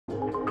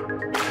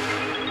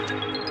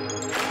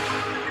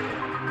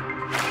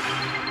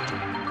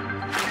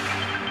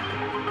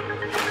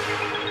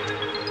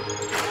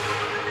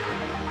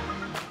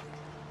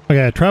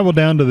Okay, I traveled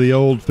down to the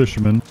old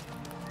fisherman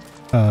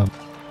to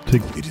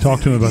talk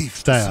to him about the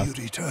staff.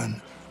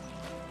 Return,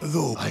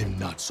 though I'm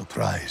not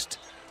surprised.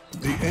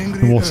 The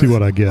angry And we'll see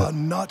what I get. are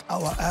not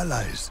our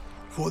allies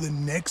for the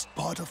next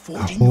part of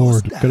forging Oh, your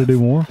Lord, staff. gotta do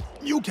more?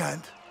 You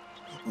can't.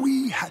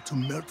 We had to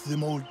melt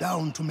them all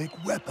down to make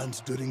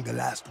weapons during the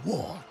last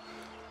war.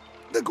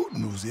 The good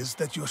news is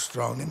that you're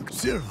strong in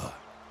silver,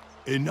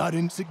 a not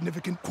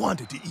insignificant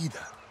quantity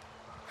either.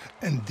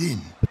 And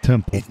then The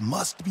temple. it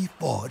must be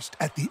forged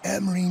at the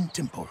Amarine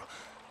Temple.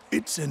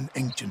 It's an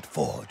ancient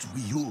forge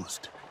we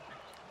used.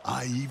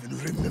 I even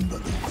remember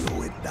the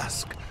glow at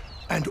dusk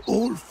and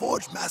old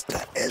forge master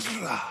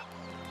Ezra.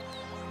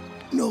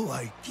 No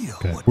idea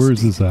Okay, what where is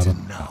state this it's at?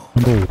 in now.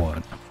 Number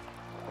 1.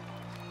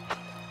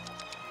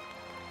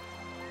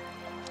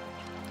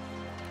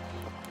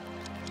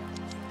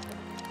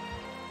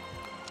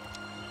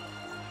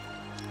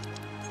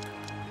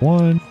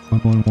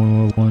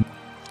 One.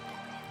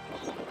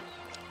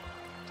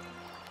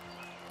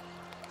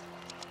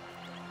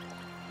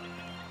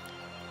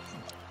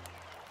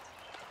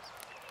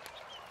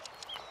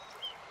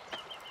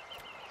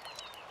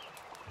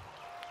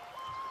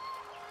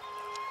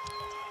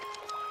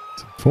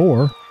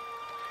 4.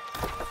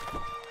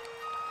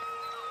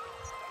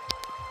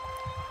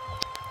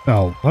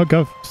 Oh, I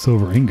got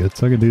silver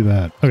ingots. I can do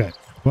that. Okay.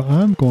 Well,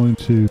 I'm going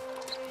to...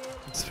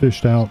 It's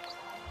fished out.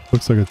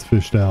 Looks like it's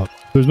fished out.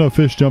 There's no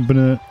fish jumping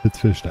in it. It's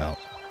fished out.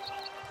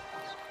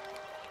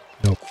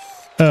 Nope.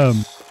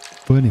 Well,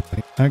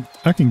 anyway,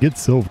 I can get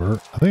silver.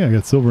 I think I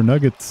got silver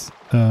nuggets.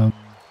 Let's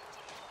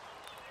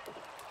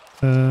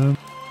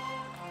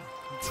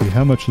see.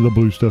 How much of the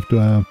blue stuff do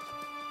I have?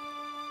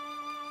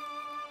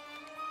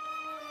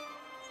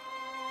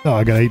 Oh,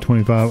 I got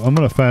 825. I'm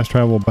going to fast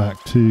travel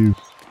back to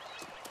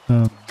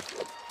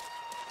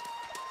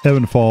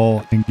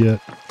Evanfall and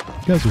get...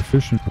 You guys are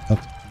fishing for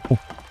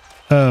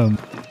nothing.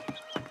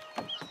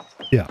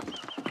 Yeah.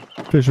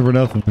 Fishing for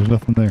nothing. There's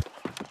nothing there.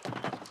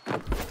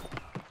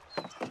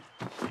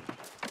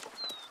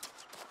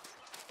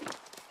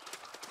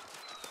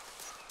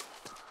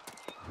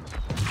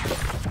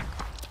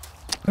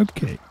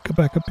 Okay. Go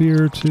back up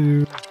here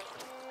to...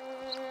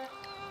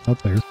 Out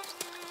there.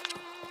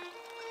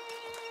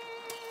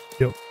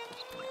 Yep.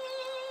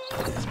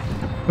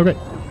 Okay.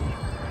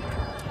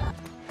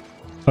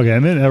 Okay, I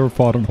didn't ever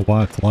fall. I don't know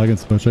why it's lagging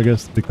so much. I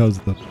guess because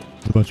there's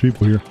a bunch of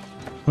people here.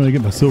 I'm gonna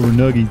get my silver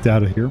nuggies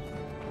out of here.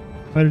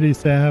 What did he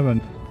say I have? A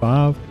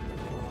 5?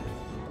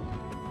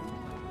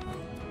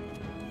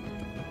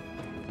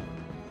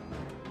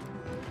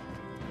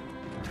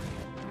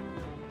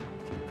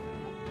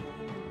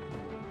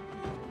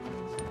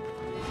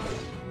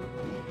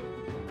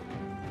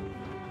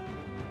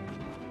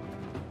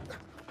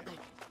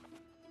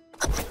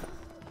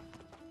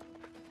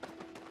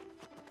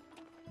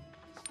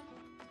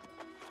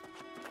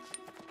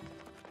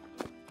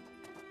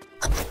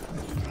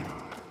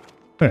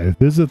 Okay,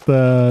 visit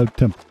the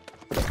temple.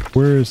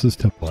 Where is this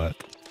temple at?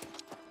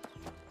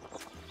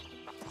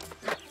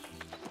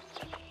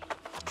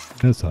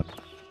 That's not.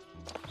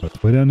 Oh,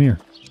 it's way down here.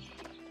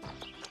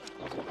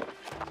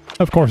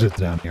 Of course it's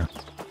down here.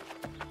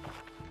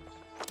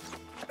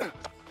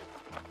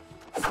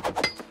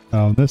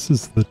 Oh, this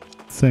is the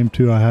same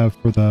 2 I have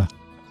for the...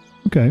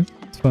 Okay,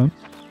 it's fine.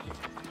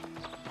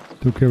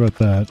 Don't care about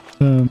that.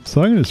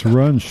 So I can just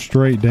run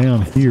straight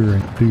down here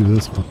and do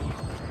this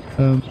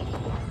one.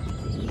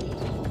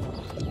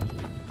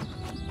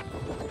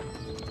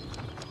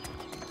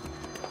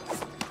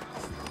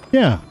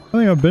 Yeah, I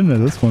think I've been to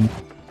this one.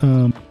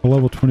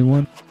 Level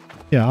 21.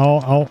 Yeah,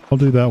 I'll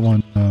do that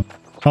one. I'm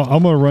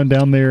gonna run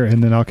down there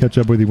and then I'll catch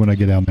up with you when I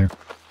get down there.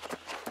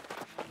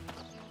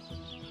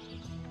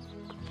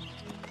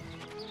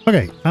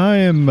 Okay,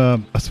 I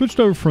switched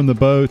over from the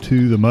bow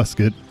to the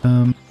musket.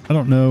 I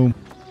don't know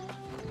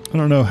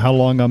how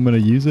long I'm gonna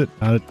use it.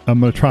 I'm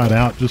gonna try it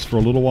out just for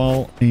a little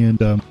while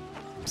and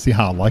see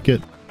how I like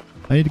it.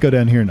 I need to go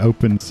down here and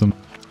open some.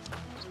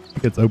 I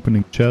think it's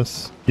opening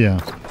chests. Yeah.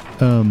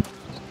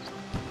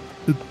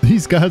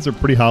 These guys are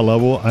pretty high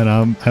level, and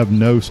I have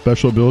no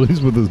special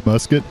abilities with this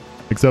musket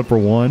except for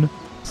one.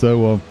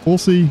 So we'll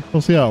see.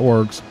 We'll see how it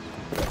works.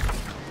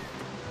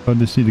 I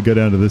just need to go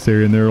down to this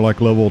area, and they're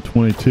like level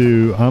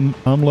 22. I'm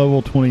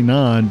level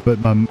 29, but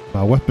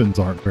my weapons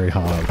aren't very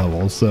high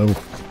level. So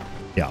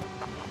yeah.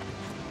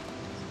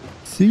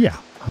 So yeah,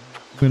 I'm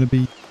gonna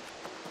be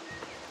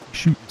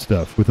shooting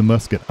stuff with a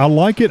musket. I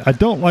like it. I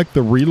don't like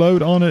the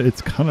reload on it.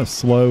 It's kind of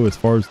slow as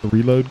far as the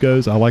reload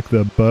goes. I like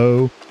the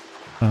bow.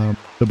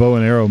 The bow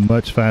and arrow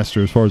much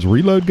faster as far as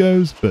reload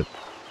goes, but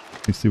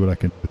let me see what I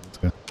can do with this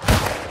guy.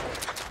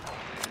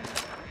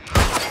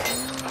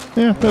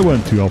 Yeah, that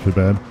wasn't too awfully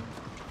bad.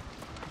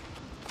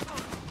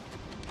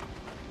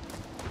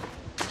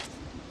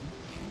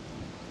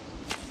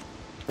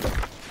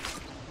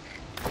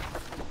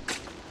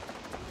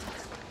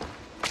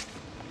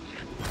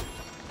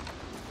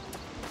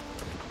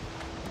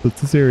 So it's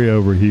this area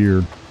over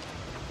here.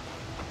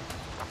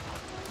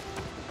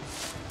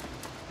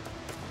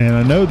 And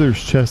I know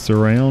there's chests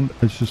around.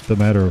 It's just a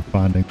matter of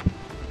finding them.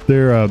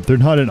 they're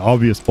not in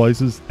obvious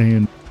places,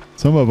 and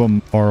some of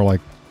them are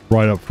like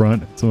right up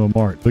front, and some of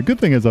them aren't. The good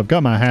thing is I've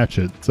got my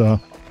hatchet, so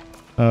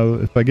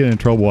if I get in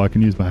trouble, I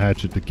can use my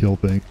hatchet to kill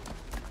things.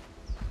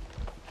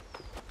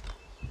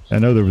 I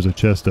know there was a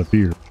chest up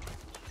here.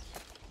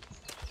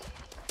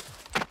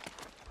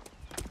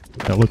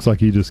 That looks like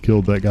he just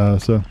killed that guy,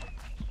 so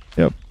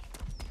yep.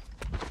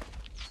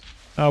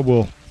 I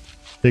will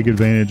take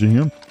advantage of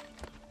him.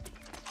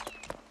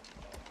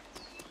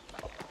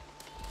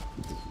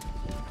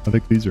 I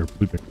think these are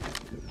pretty big.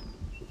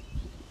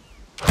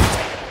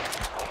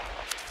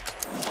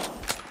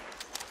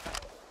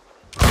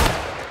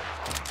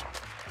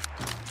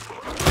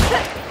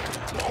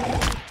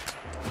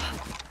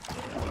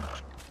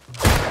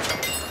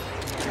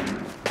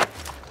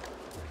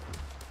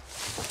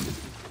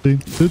 See,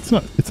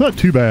 it's not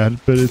too bad,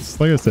 but it's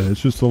like I said,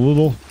 it's just a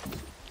little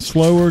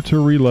slower to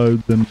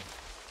reload than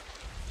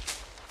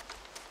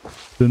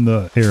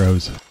the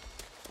arrows.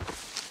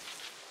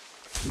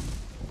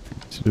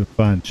 To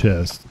find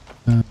chest.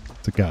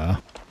 It's a guy.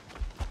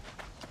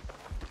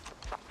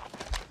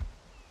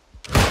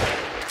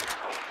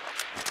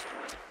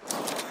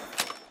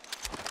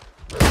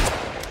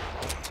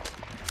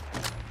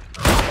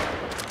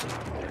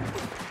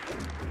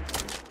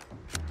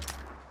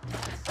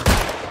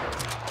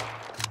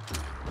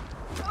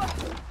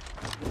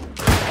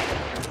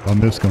 I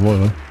missed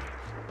completely.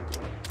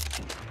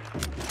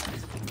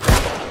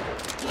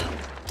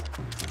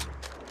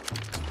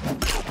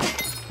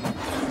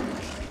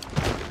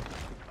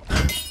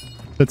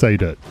 That's how you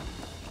do it.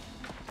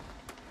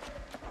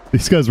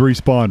 These guys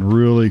respawn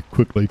really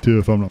quickly too,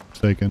 if I'm not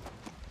mistaken.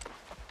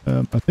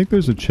 I think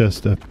there's a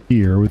chest up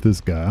here with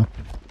this guy.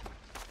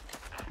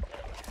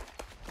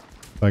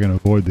 If I can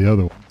avoid the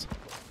other ones.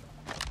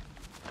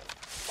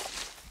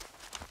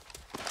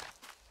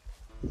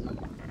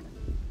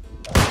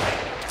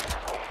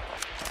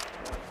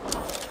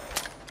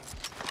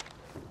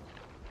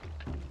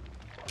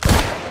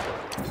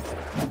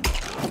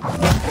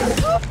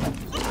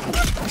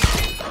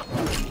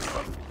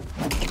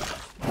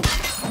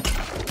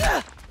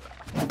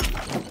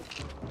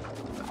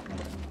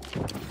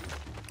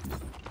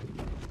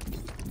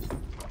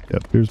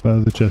 Yep, here's by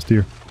the chest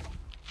here.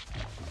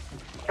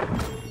 I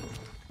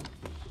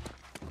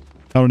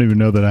don't even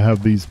know that I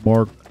have these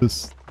marked,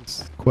 this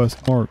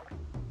quest marked.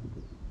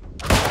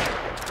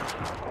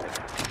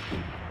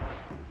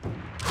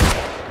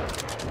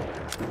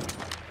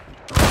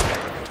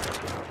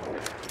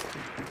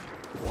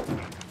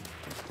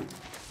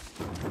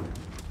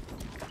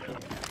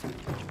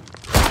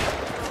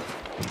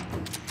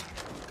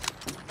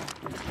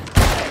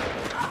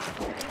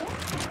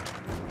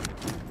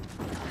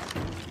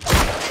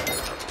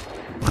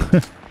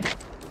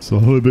 It's a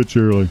little bit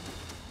early.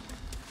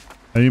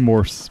 I need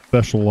more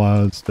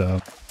specialized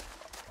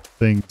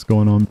things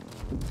going on.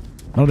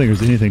 I don't think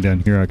there's anything down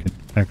here I can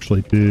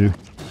actually do.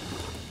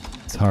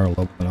 It's higher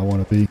level than I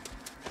want to be.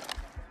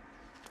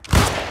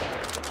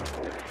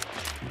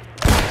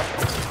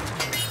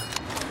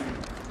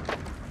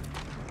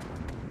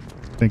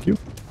 Thank you.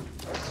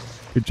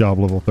 Good job,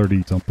 level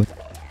 30 something.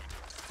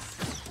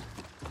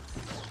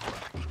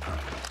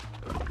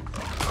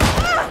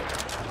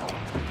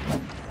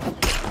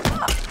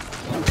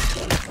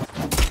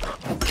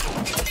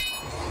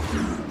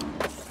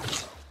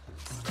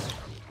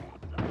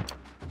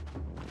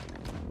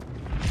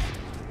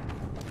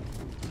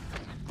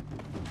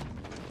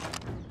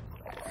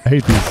 I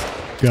hate these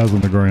guys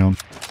on the ground.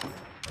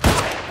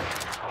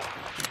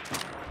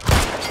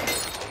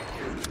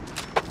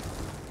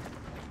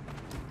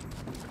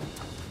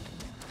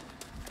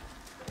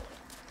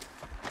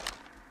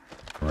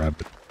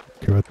 Rabbit.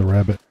 Care about the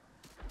rabbit.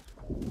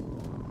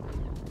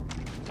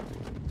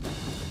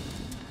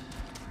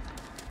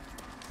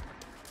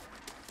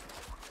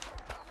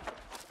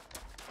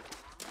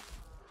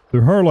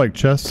 There are like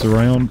chests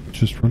around, it's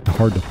just really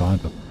hard to find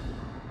them.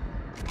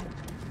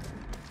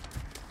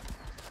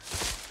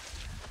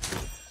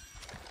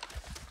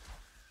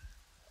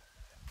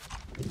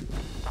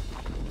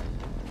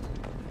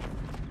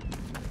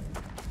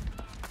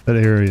 That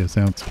area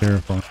sounds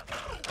terrifying.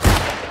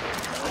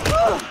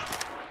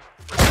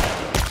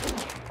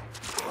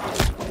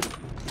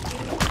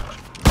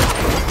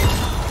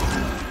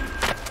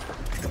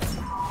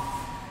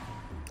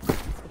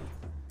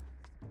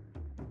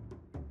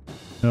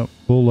 Nope,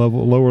 full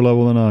level, lower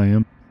level than I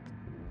am.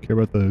 Care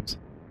about those.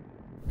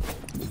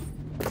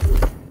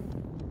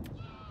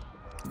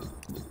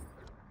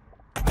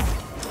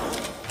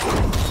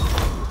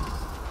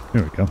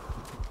 There we go.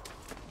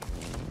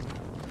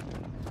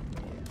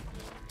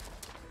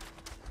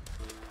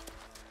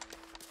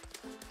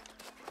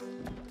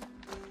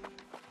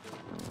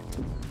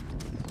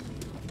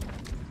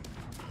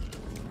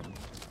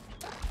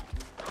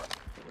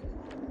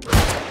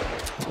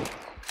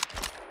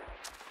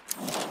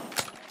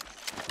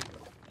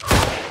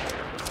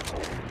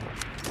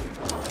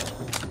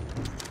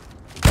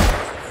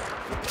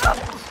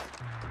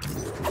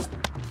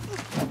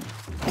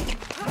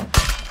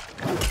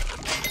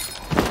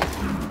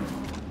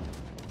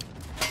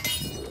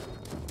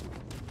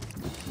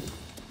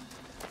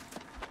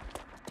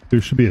 There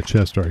should be a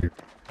chest right here.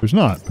 There's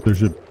not, but there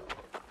should.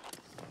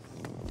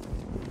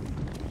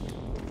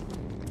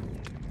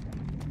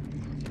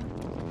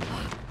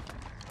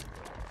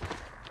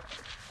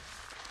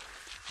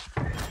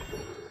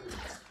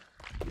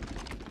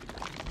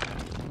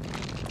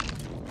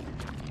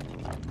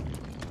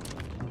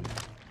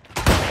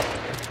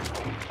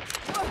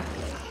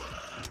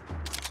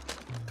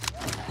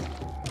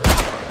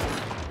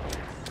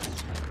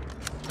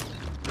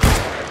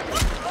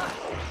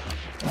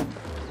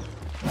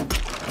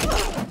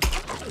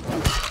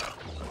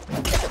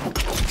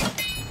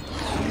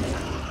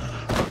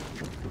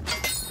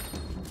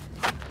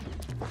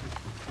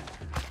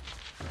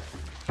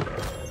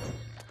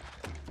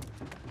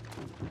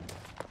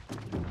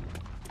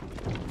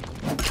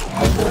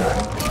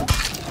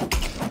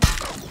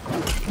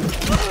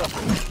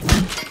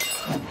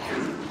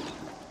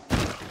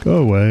 Go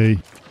away.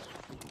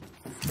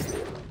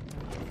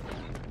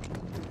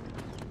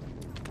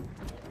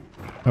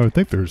 I would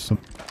think there's some.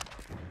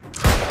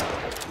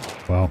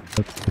 Wow,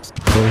 that's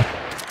cool.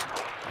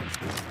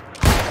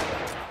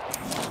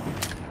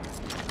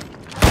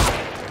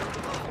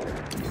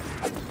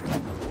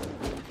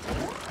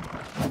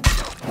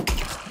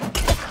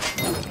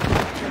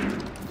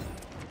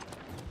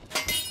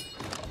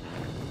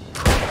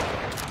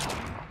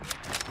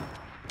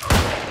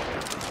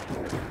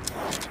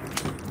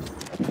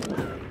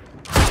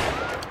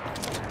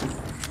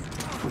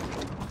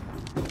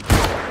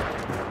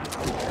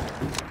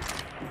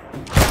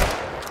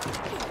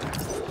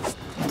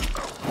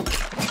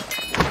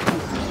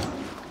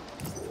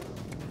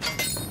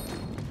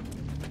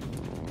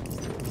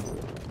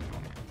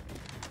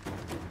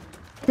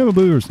 I can't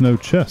believe there's no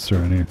chests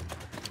around here.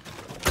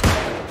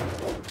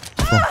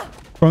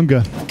 Wrong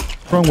gun.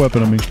 Wrong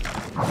weapon, I mean.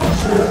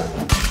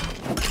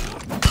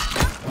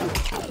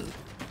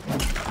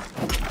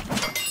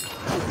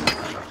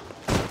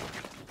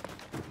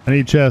 I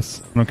need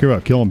chests. I don't care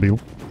about killing people.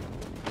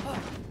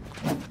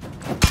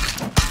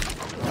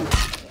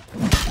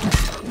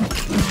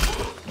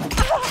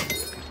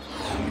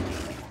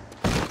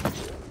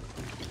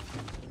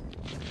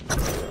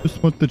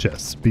 Just want the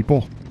chests,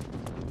 people.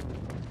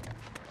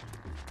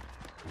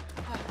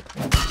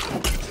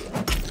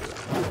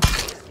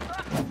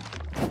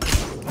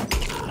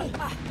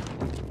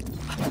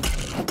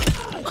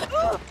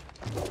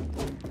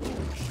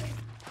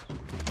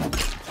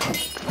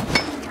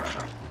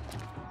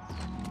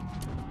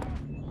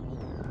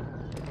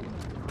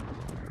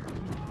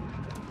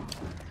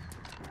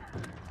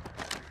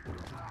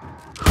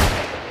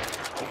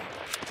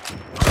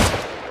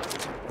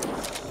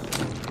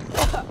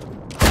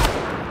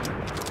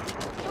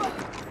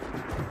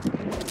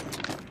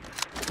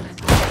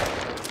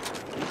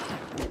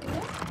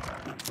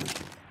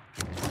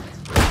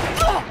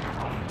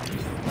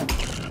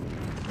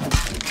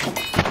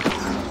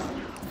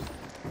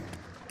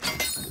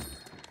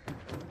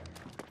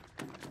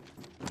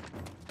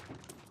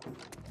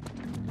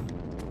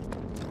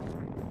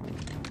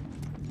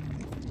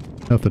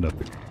 Nothing up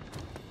here.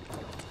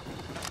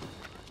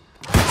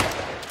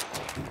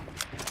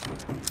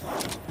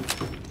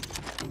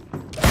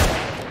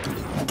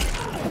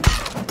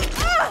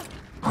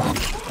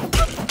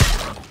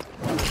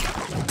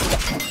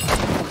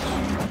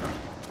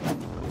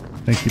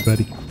 Thank you,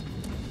 buddy.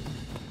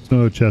 There's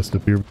no chest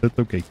up here, but that's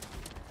okay.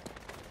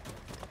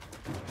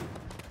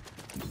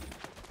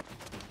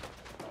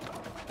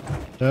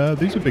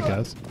 These are big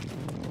guys.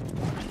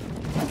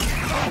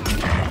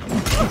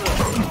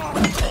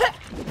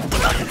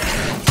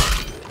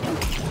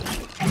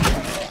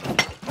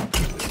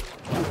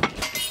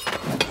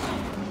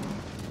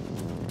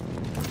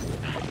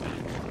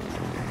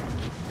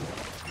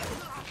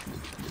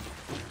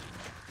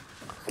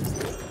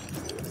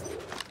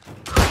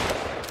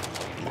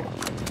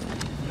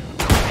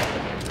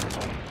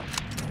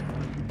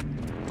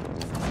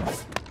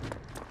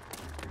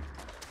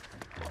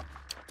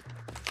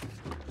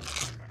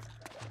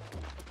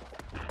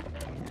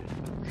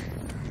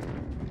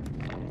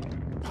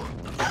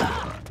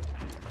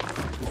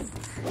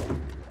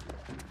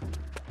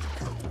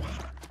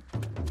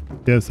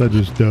 Guess I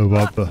just dove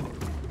off the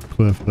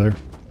cliff there.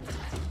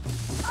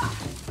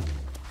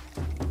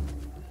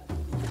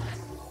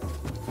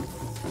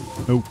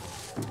 Nope.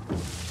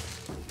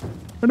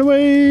 Run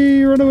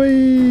away! Run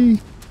away!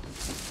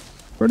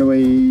 Run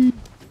away!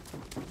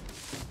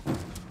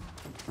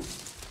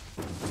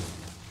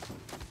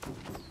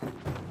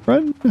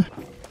 Run!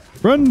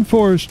 Run,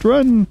 Forrest!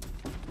 Run!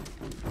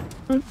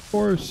 Run,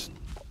 Forrest!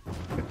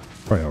 Okay.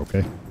 Probably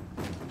okay.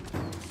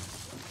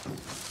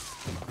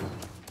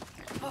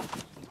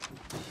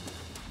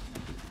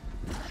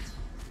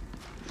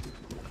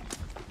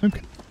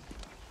 Okay.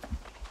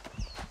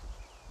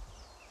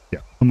 Yeah,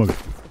 I'm okay.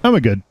 I'm a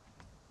good.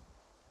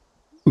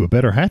 Ooh, a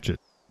better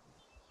hatchet.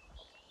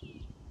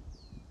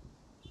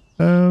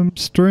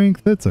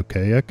 Strength, that's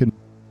okay. I can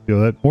feel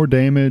that. More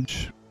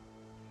damage.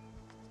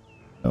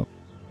 Oh.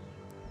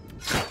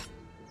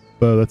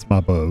 Well, that's my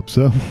bow,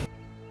 so.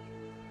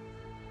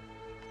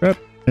 Crap.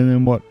 And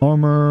then what?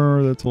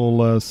 Armor, that's a little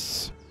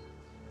less.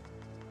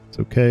 It's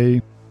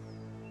okay.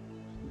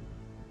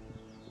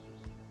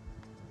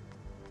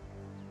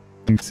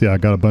 You can see I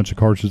got a bunch of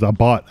cartridges.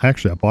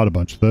 Actually, I bought a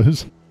bunch of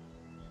those.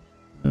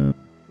 Where'd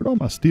all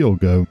my steel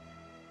go?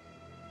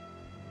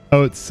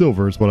 Oh, it's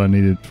silver is what I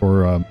needed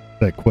for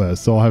that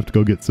quest. So I'll have to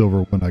go get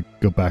silver when I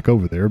go back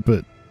over there.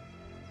 But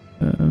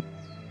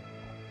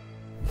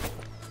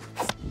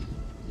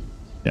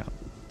yeah.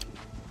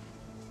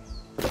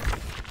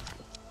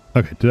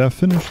 Okay, did I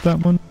finish that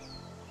one?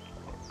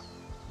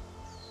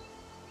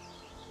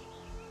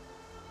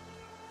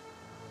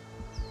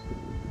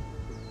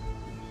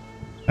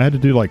 I had to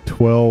do like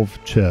 12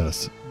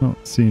 chests. I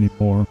don't see any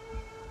more.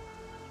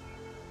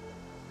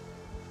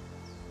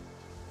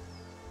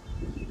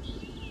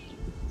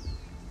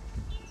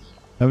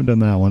 I haven't done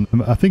that one.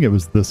 I think it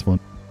was this one.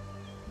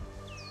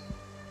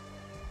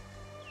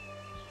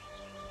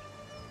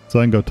 So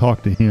I can go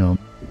talk to him.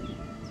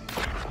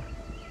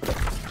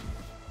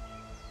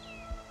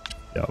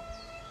 Yep.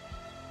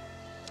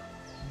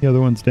 The other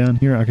one's down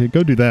here. I could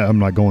go do that. I'm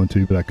not going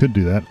to, but I could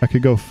do that. I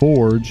could go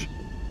forge.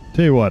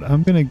 Tell you what,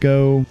 I'm going to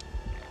go...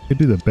 I could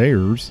do the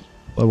bears.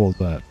 What level is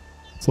that?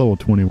 It's level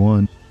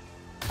 21.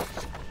 I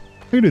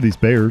can do these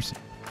bears.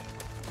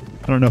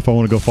 I don't know if I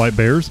want to go fight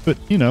bears, but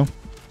you know.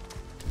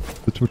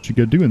 That's what you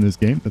gotta do in this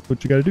game. That's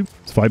what you gotta do.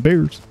 It's fight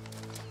bears.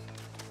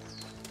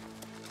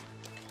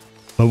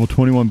 Level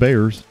 21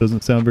 bears.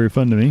 Doesn't sound very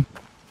fun to me.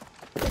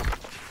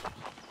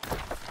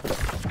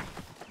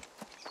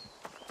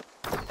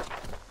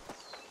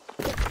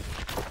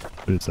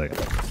 Wait a second.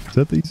 Is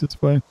that the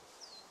easiest way?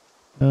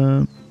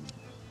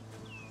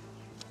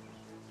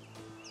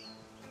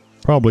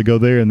 Probably go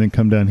there and then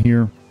come down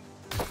here.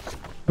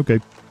 Okay.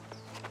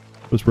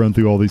 Let's run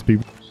through all these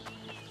people.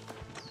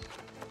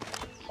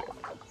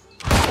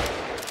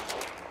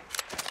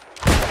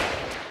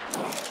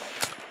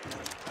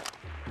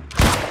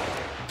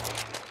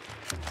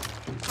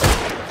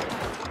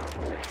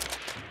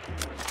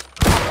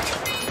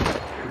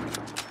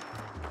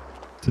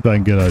 See if I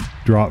can get a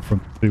drop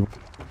from people.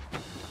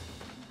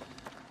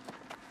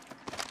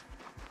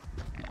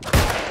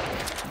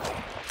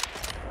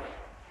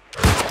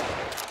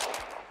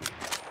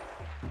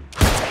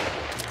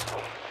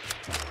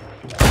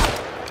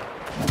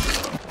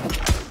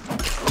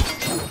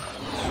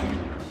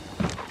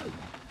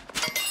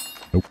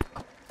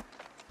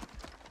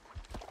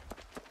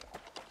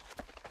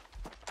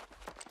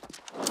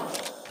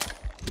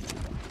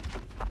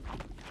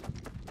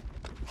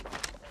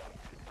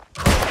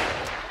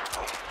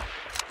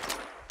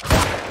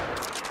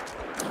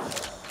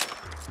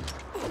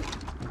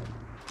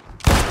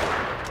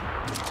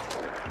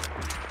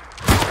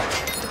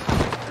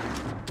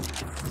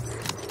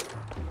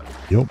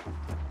 Nope.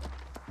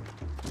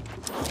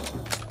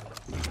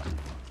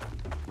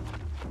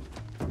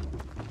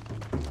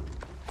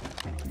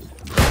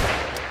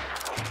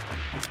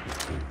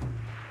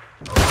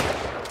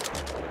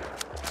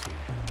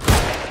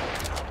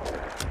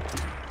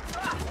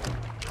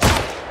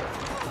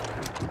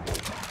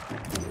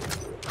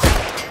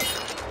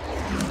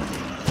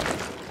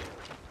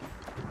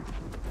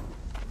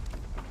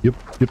 Yep.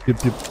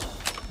 Yep.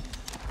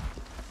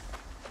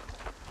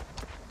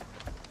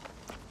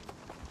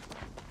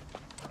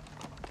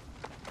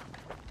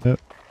 Yep.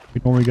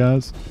 Ignore me,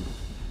 guys.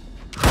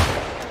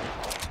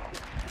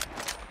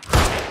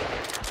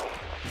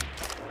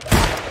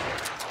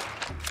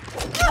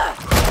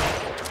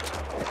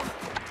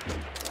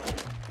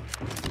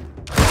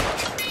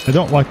 I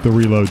don't like the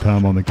reload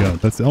time on the gun.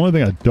 That's the only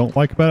thing I don't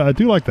like about it. I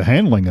do like the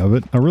handling of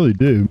it. I really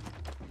do.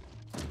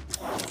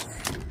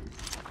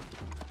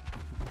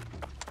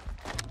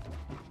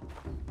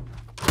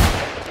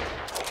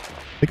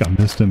 I think I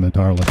missed him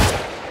entirely.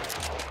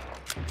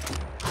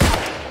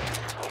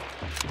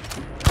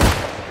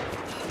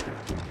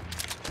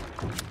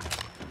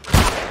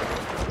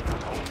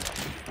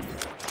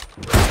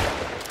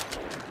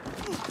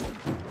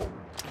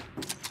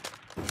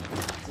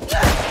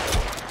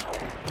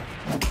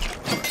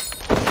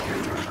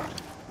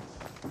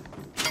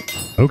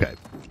 Okay.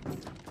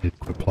 Need to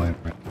quit playing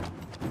around.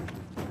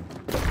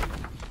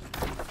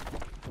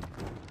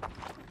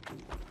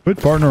 Quit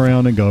farting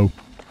around and go.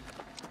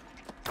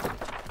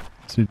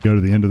 Just need to go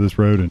to the end of this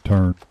road and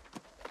turn.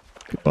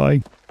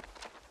 Goodbye.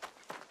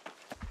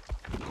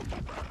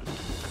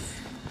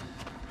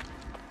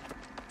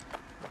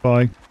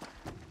 Bye.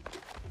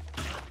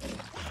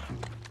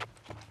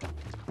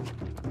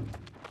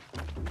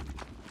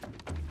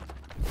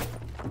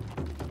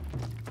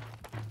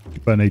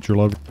 Goodbye, nature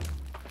lover.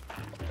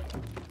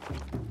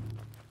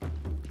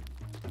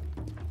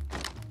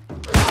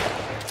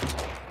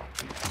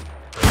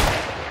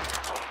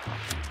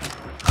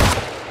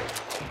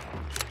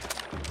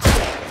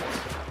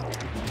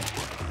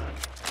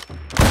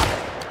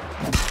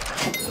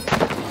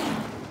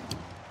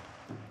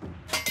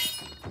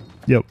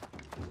 Yep.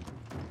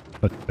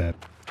 Not too bad.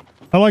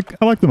 I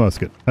like the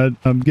musket.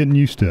 I'm getting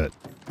used to it.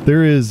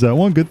 There is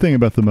one good thing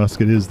about the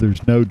musket is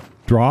there's no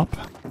drop.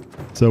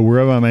 So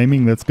wherever I'm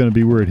aiming, that's going to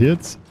be where it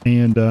hits.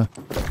 And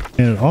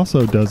it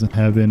also doesn't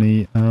have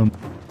any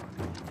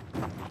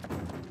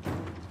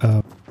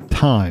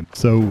time.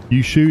 So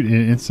you shoot and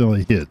it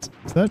instantly hits.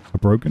 Is that a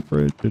broken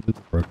bridge? It is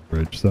a broken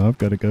bridge. So I've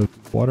got to go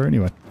through the water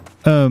anyway.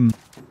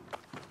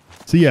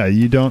 So yeah,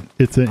 you don't,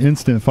 it's an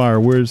instant fire.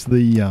 Whereas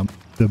the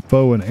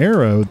bow and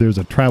arrow, there's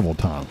a travel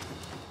time.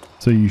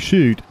 So you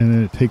shoot and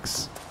then it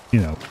takes,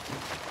 you know,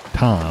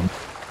 time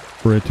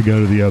for it to go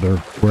to the other,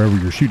 wherever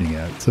you're shooting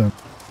at. So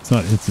it's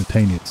not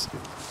instantaneous.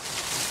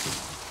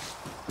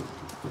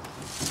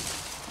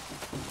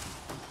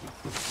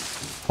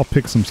 I'll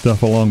pick some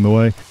stuff along the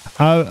way.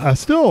 I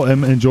still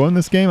am enjoying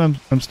this game.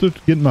 I'm still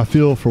getting my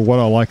feel for what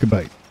I like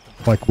about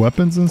like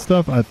weapons and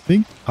stuff. I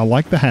think I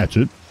like the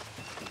hatchet,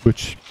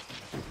 which,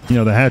 you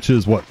know, the hatchet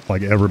is what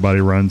like everybody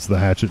runs the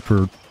hatchet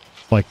for,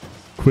 like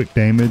quick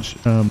damage.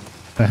 The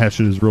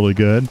hatchet is really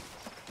good,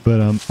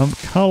 but I'm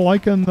kind of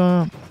liking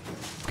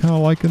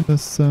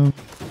this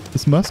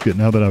musket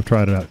now that I've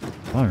tried it out.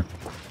 Fire.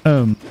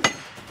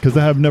 Because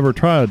I have never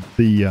tried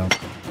the.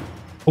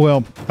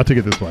 Well, I'll take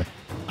it this way.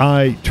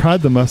 I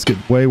tried the musket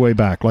way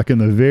back, like in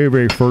the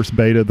very first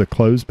beta, the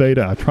closed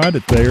beta. I tried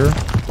it there,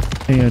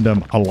 and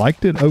I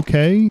liked it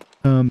okay.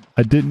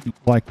 I didn't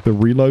like the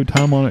reload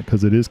time on it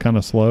because it is kind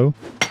of slow.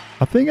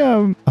 I think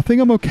I'm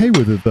okay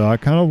with it though. I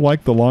kind of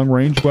like the long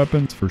range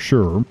weapons for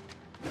sure.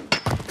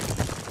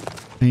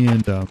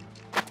 And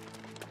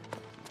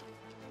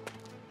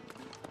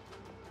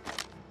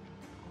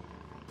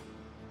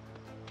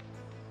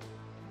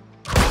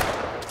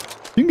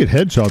you can get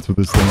headshots with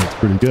this thing. It's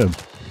pretty good.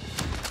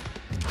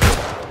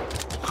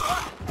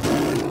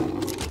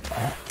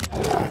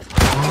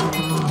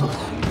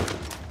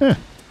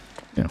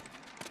 Yeah,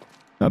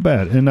 not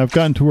bad. And I've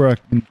gotten to where I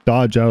can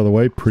dodge out of the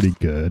way pretty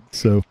good,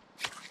 so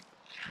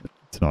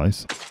it's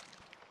nice.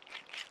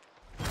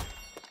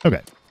 Okay,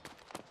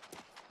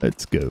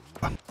 let's go.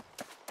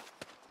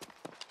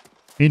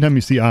 Anytime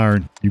you see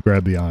iron, you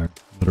grab the iron,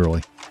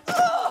 literally.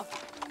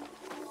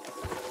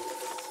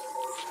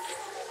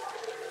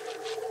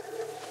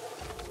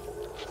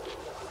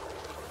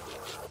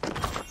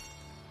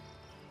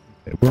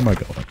 Okay, where am I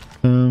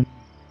going?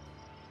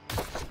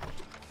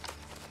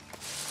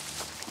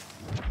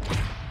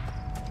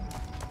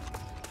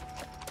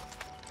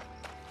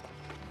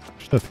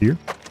 Stuff here.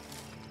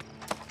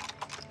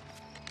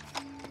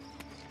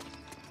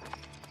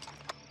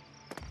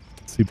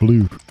 Let's see,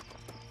 blue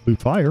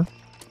fire.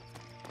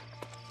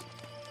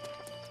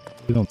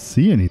 We don't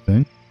see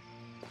anything.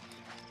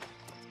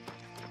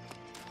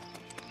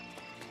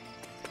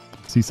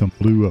 See some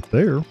blue up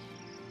there.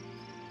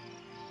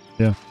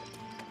 Yeah.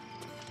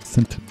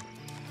 Sentinel.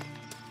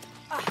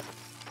 I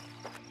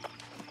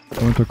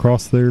went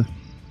across there.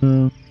 I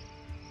mean,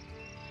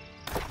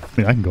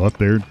 I can go up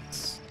there.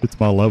 It's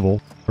my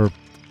level. Or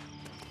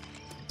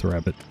it's a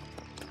rabbit.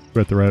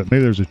 We're at the rabbit.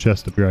 Maybe there's a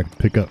chest up here I can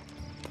pick up.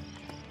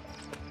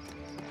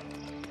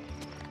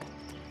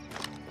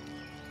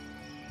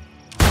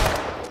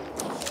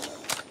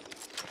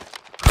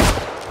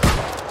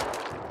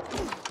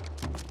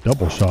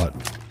 Double shot.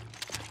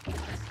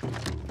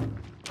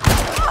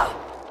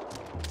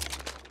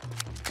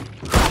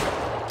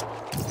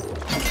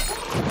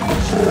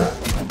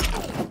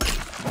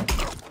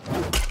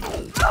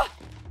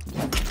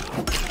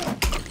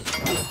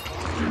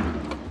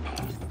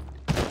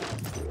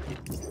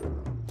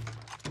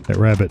 That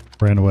rabbit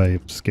ran away,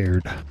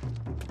 scared.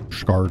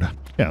 Scarred.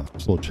 Yeah,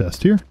 there's a little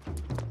chest here.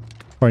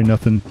 Probably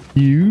nothing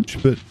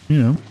huge, but,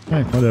 you know,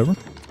 hey, whatever.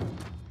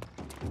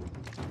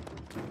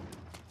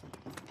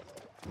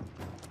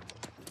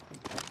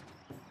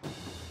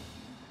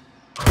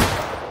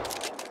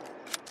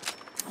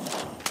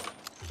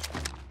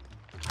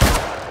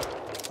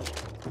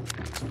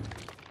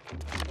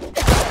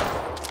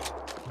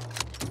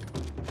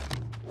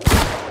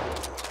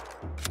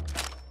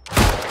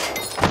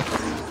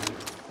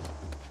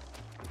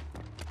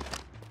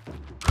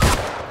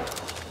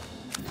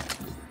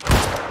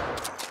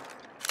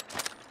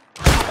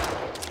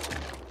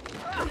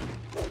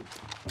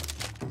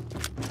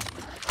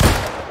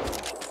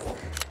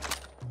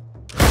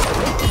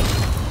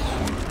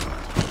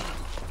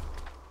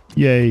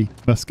 Yay,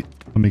 musket.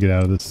 Let me get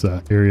out of this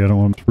area. I don't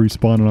want them to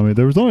respawn on me.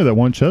 There was only that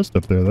one chest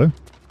up there, though.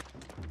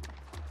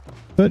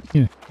 But,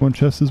 you know, one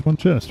chest is one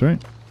chest,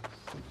 right?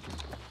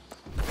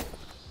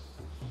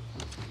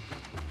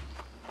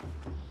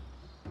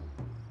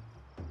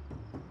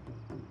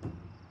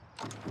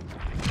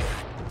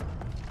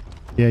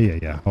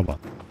 Yeah. Hold on.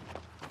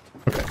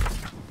 Okay.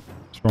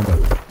 Strong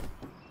button.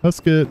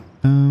 Musket.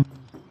 Ooh,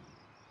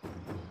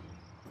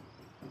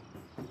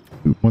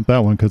 want that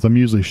one because I'm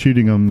usually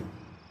shooting them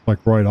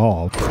like right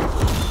off.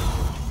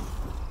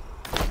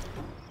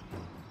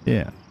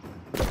 Yeah.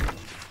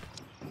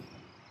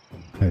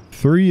 Okay,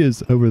 3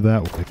 is over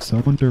that way, so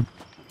I wonder.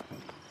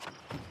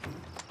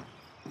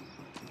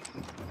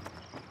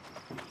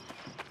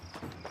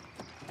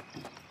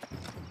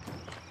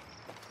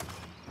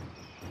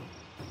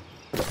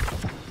 I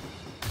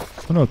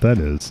don't know what that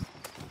is.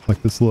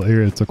 Like this little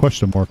area, it's a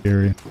question mark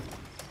area.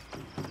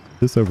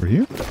 This over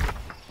here?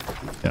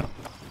 Yeah.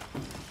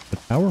 The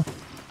tower?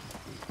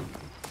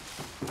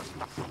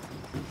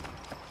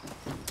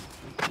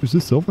 Is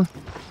this silver?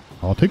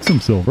 I'll take some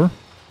silver.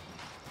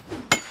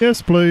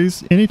 Yes,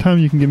 please. Anytime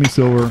you can give me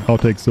silver, I'll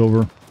take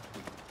silver.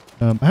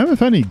 I haven't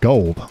found any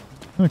gold. I'm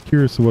kind of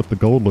curious of what the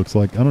gold looks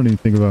like. I don't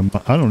even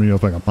know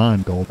if I can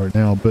mine gold right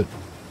now, but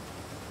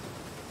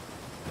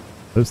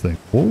those things,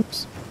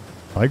 wolves,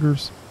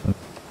 tigers.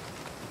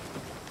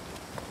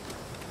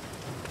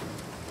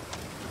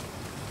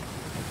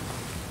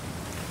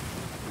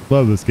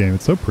 Love this game.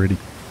 It's so pretty.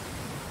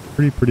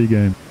 Pretty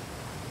game.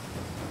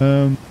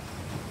 Is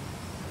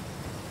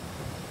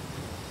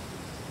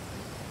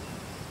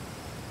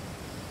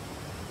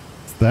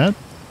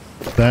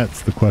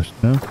that's the question.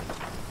 No,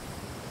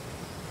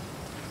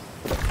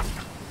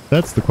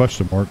 that's the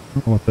question mark. I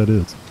don't know what that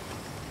is.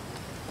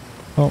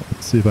 Oh,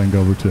 let's see if I can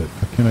go over to it.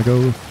 Can I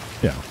go?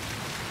 Yeah.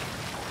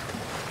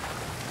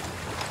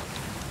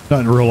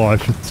 Not in real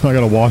life. It's not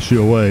going to wash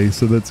you away,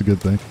 so that's a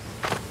good thing.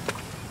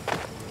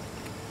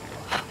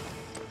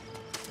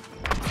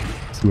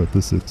 See what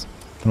this is.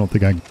 I don't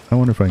think I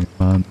wonder if I can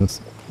find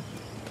this.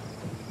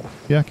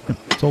 Yeah, I can.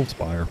 Soul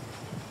Spire.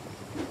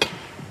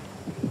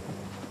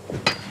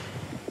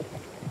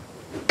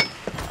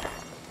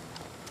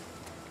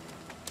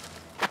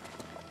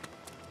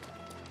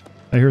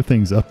 I hear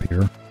things up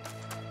here.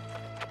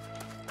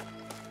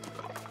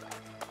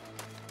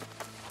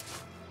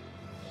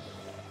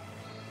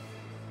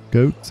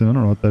 Goats, and I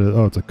don't know what that is.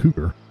 Oh, it's a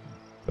cougar.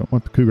 Don't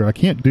want the cougar. I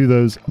can't do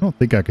those. I don't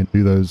think I can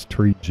do those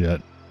trees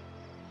yet.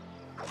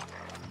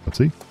 Let's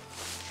see.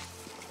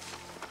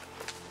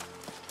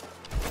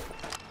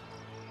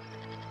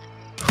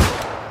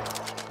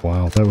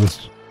 Wow, that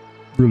was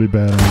really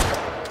bad.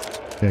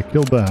 Okay, I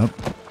killed that.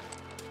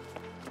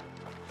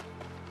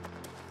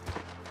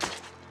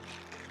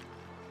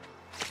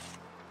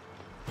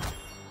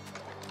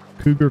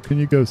 Cougar, can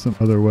you go some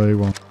other way?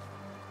 Well,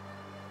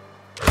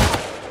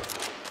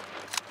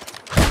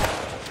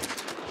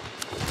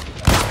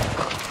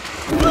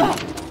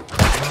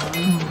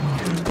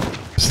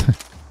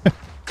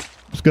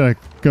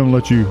 gonna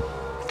let you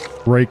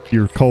rake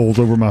your coals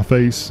over my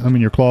face. I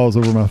mean, your claws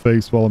over my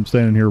face while I'm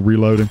standing here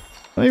reloading.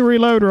 Let me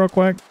reload real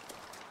quick.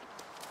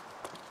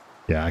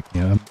 Yeah, I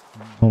can. I'm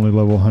only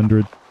level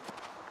 100.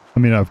 I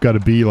mean, I've got to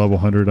be level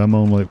 100. I'm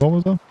only, what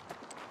was that?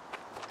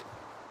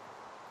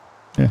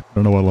 Yeah, I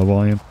don't know what level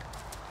I am.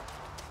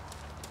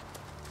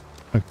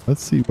 Okay,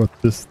 let's see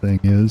what this thing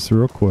is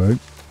real quick.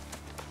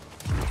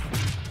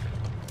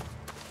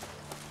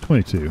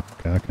 22.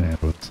 Okay, I can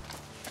handle this.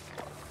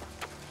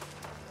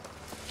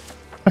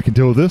 I can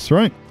deal with this,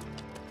 right?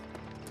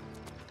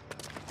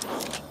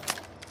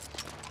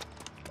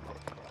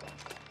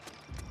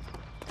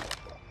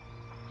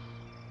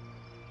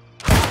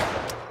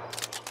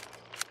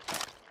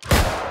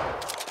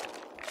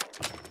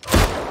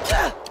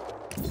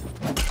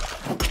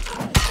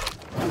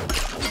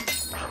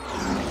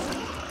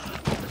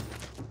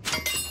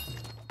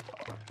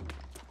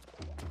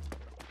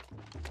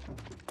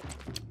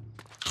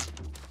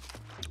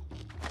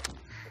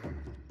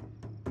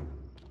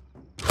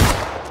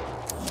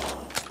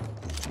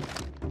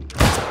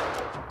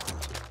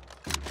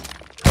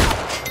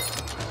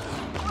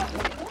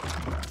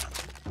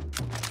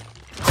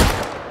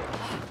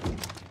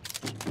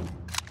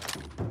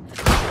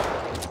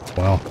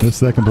 Wow, this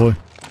second boy.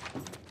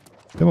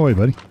 Come away,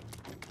 buddy.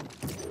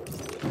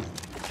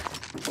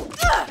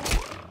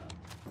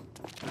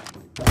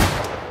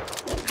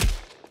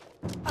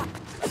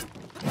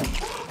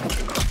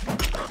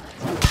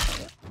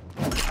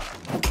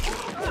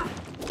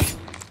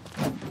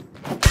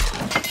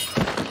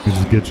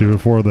 Just get you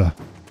before your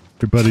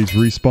buddies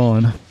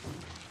respawn.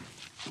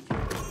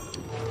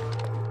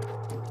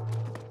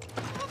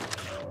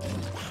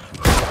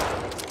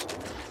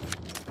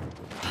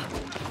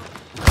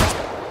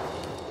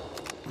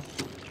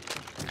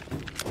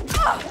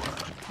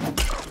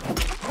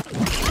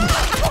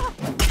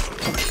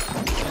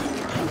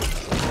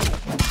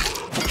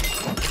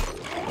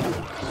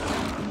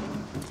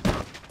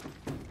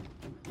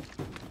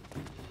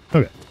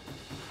 Okay.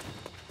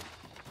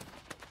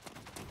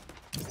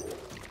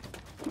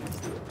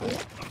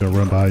 Gonna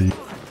run by you.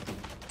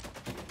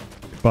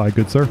 Bye,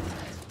 good sir.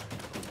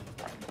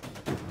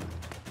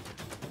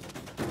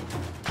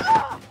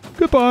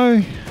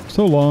 Goodbye.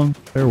 So long.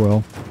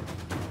 Farewell.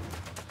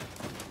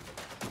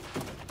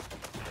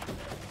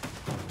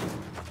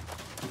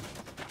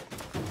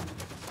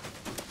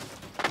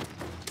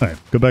 Alright,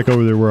 go back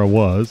over there where I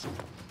was.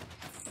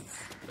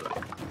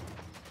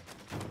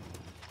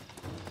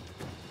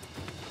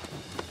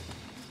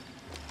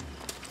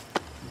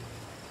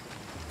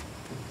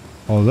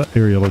 Oh, that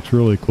area looks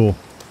really cool.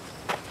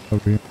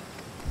 Over here.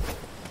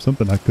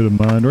 Something I could have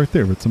mined right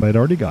there, but somebody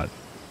already got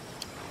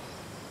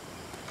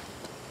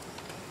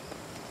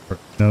it.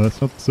 No,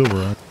 that's not the silver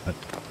I got.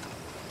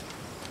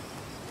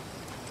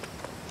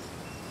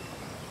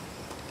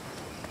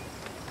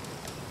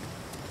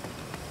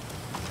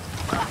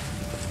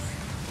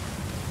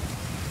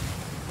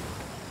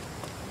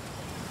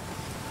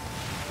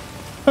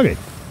 Okay,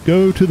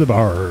 go to the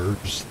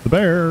bars. The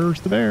bears,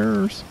 the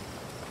bears.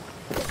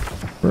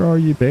 Where are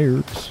you,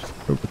 bears?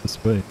 Over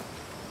this way.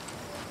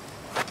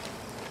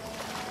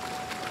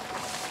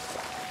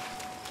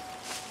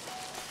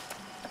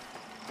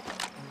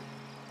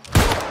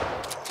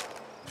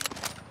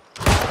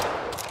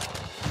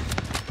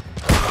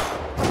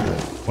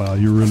 Wow,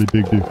 you're really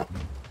big, dude.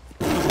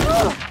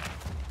 I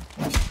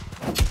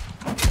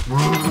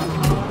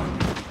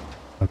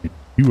mean,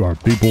 you are a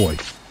big boy.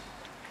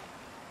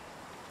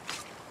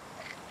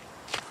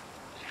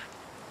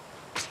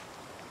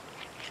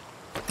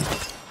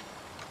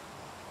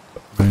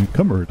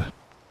 Encumbered.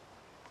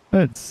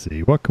 Let's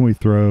see. What can we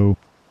throw?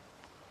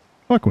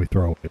 What can we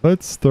throw away?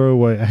 Let's throw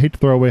away. I hate to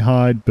throw away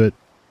hide, but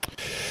I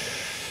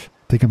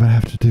think I might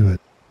have to do it.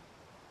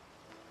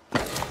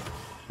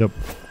 Yep.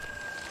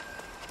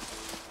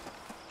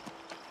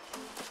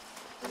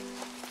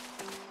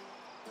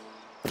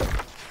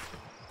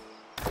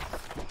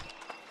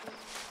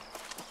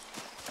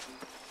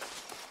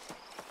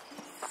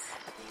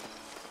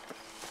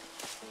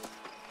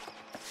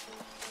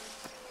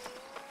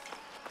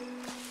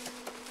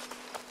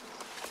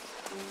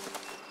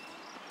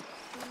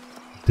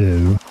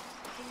 Do.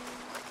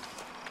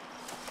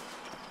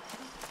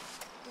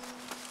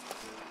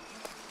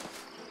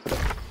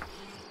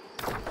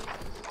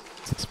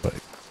 This way.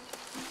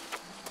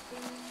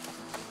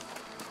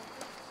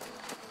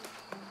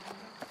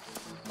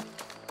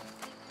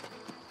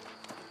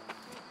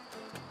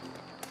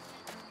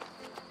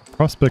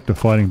 Prospect of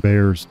fighting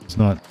bears does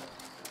not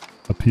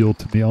appeal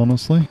to me,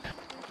 honestly.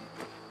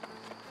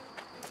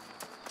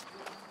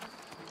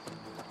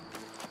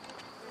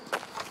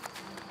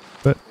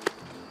 But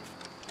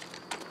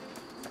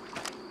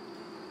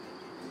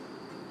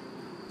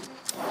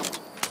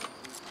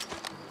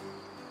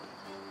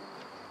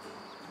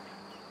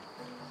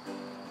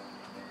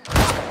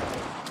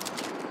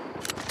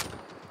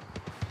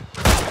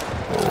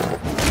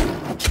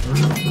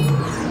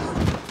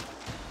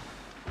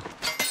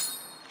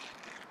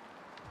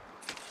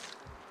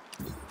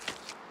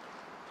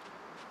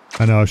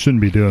I know I shouldn't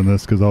be doing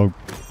this because I'll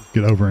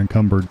get over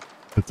encumbered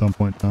at some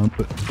point in time,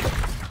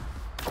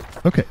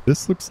 but okay,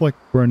 this looks like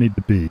where I need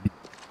to be.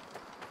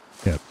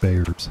 Yeah,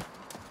 bears.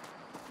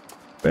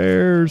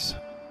 Bears.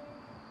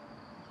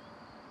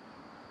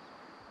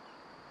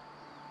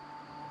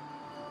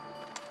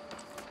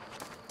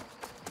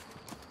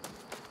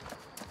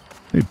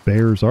 How many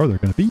bears are there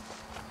going to be?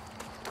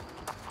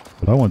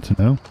 But I want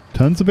to know.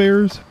 Tons of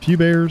bears? Few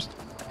bears?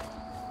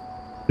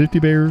 50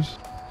 bears?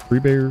 3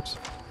 bears?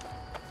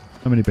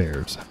 How many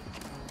bears?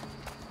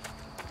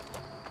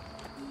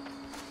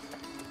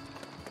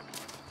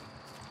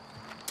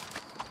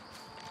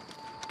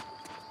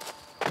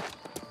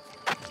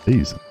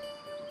 These.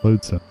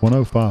 Load set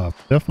 105.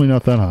 Definitely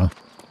not that high.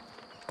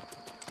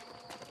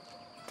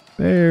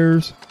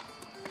 Bears.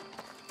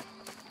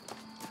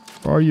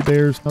 Where are you,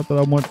 bears? Not that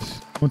I want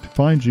to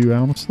find you,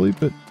 honestly,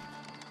 but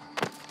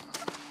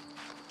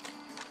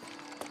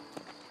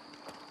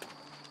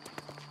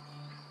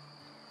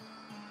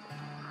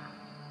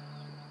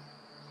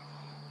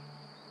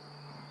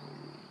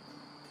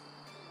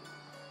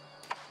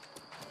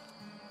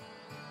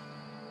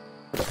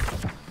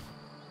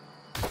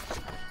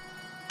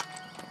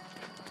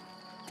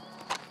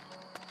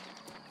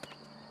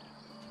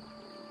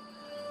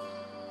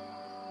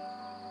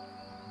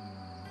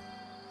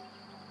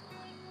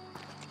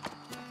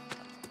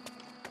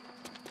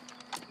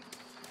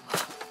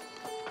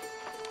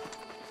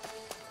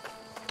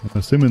I'm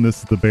assuming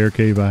this is the bear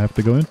cave I have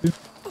to go into.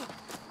 I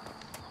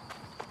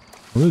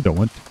really don't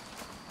want to.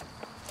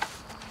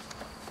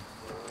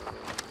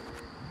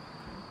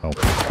 Oh,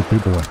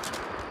 good boy.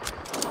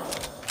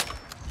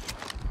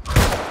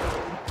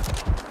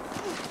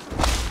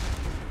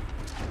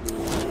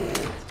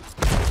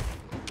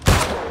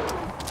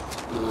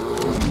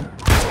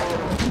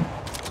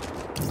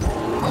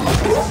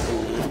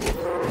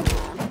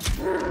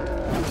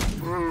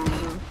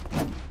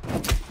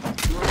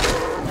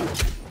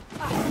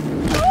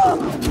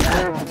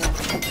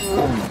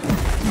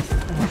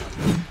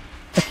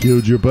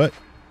 Killed your butt.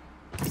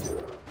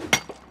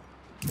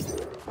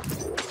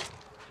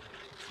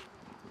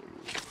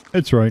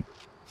 That's right.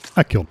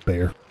 I killed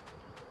bear.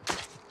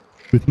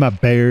 With my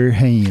bare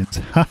hands.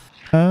 Ha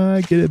ha,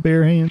 get it,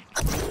 bare hands.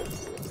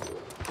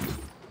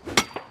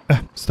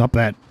 Stop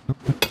that.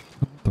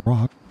 The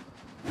rock.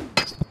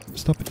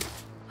 Stop it.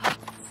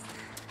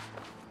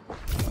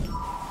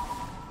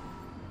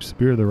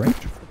 Spear of the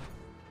Ranger.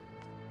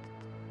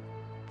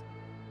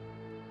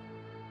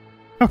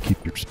 I'll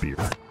keep your spear.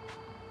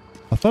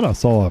 I thought I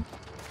saw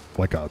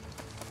like a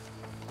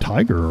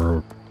tiger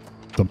or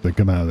something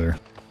come out of there.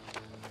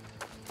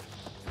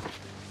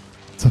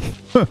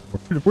 So,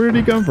 where did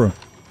he come from?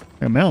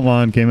 A mountain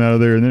lion came out of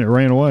there and then it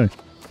ran away.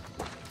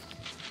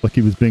 Like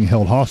he was being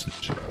held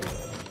hostage.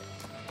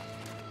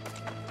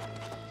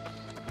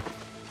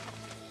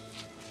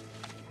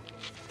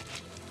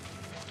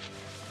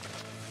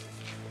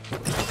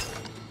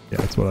 Yeah,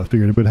 that's what I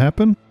figured would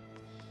happen.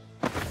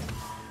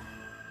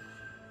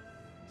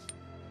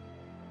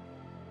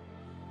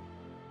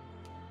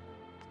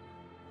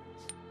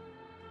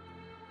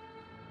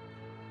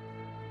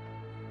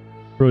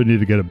 Really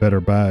need to get a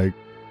better bag.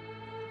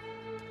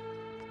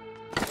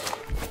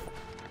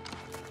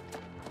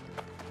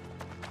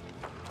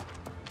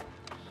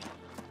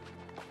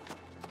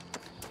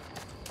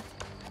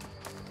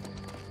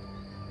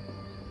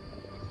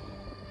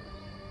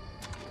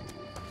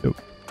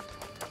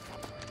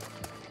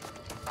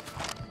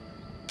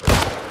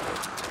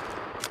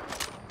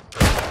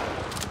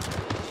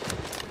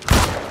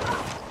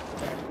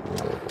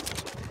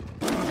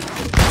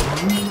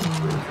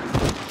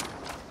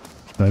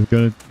 I'm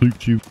gonna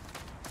loot you.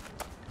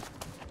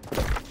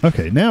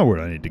 Okay, now where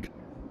do I need to go?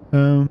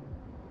 I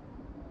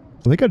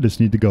think I just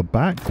need to go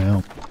back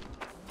now.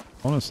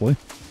 Honestly.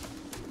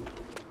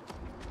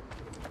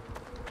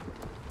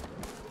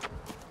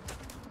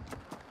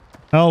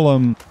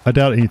 I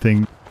doubt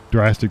anything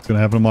drastic's gonna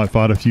happen. I might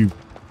fight a few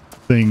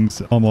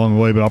things along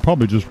the way, but I'll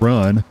probably just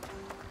run.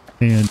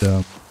 And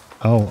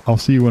I'll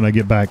see you when I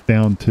get back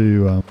down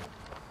to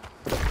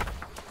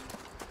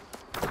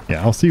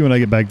yeah, I'll see you when I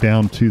get back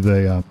down to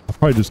the I'll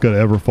probably just go to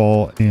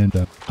Everfall,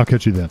 and I'll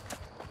catch you then.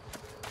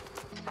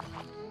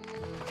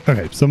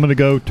 Okay, so I'm gonna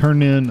go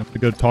turn in. I'm gonna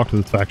go talk to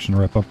this faction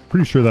rep. I'm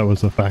pretty sure that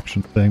was a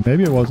faction thing.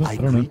 Maybe it wasn't. I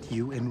don't know. greet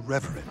you in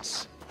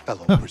reverence,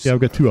 fellow yeah, I've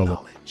got two of them.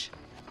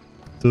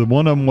 So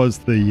one of them was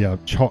the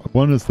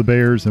one is the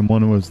bears, and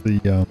one was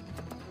the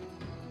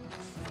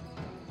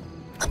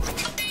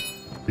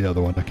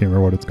other one. I can't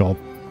remember what it's called.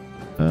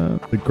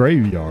 The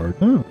graveyard.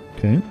 Oh,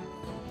 okay.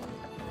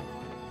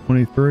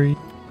 23.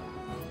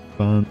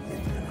 Fun.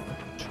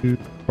 Shoot.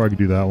 Probably could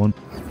do that one.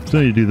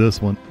 Still need to do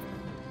this one.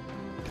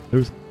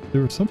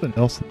 There was something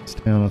else in this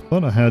town. I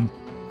thought I had.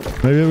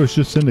 Maybe it was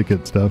just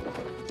syndicate stuff.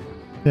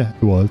 Yeah,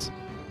 it was.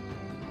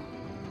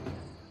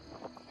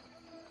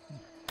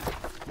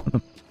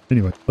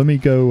 Anyway, let me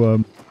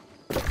go.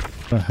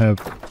 I have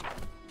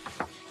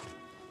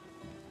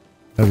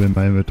in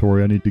my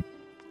inventory. I need to.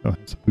 Oh, I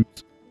have some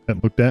boots.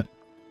 Haven't looked at.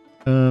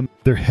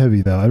 They're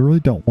heavy though. I really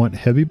don't want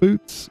heavy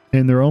boots,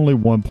 and they're only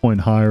 1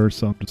 point higher,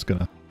 so I'm just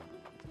gonna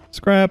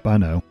scrap. I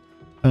know.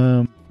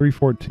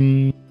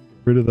 314.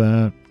 Rid of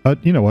that.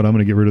 You know what? I'm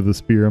gonna get rid of the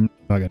spear. I'm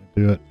not gonna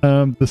do it.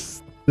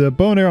 The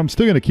bow and arrow. I'm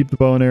still gonna keep the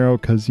bow and arrow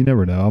because you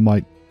never know. I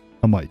might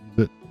use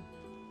it.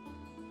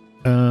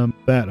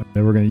 That I'm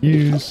never gonna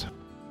use.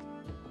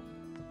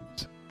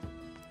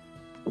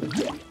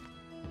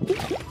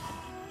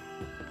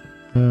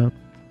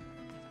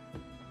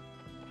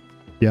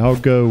 Yeah, I'll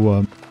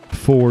go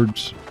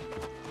forge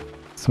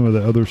some of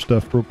the other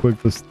stuff real quick.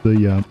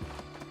 The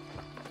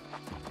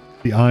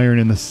iron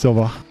and the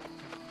silver,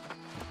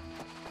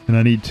 and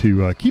I need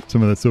to keep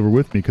some of that silver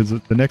with me because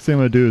the next thing I'm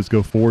gonna do is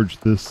go forge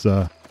this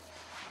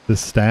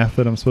this staff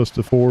that I'm supposed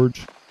to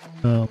forge.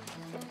 I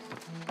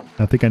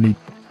think I need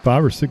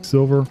 5 or 6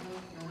 silver.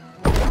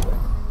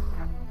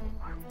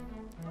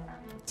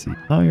 Let's see,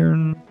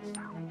 iron.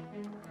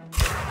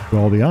 Do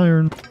all the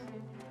iron.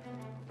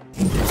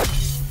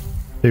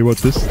 Tell you what,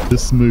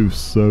 this moves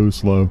so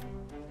slow.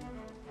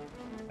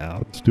 Now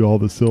let's do all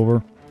the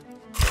silver.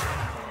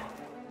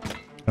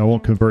 I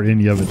won't convert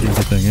any of it to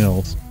anything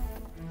else.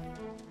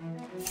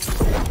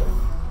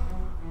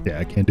 Yeah,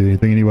 I can't do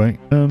anything anyway.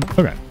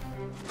 Okay.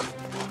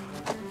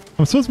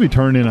 I'm supposed to be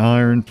turning in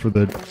iron for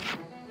the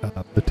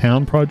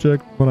town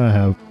project. What I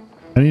have,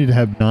 I need to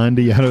have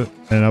 90 out of,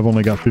 and I've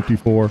only got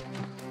 54.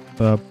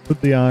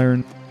 Put the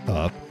iron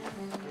up.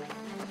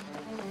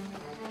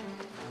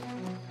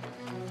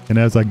 And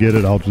as I get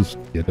it, I'll just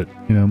get it,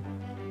 you know.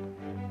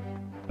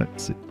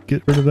 Let's see.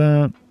 Get rid of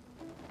that.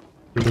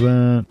 Get rid of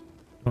that.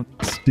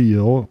 Don't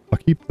steal. I'll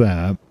keep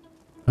that.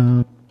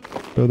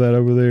 Throw that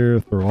over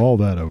there. Throw all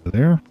that over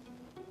there.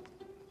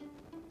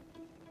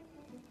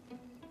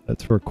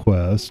 That's for a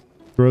quest.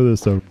 Throw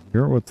this over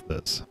here. What's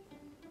this?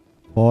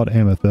 Clawed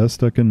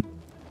amethyst. I can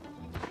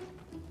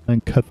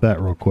cut that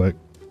real quick.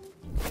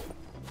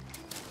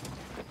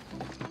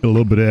 Get a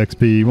little bit of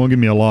XP. It won't give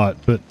me a lot,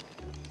 but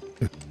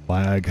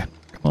lag.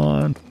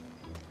 On.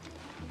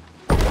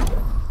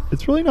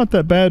 It's really not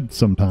that bad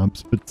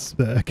sometimes, but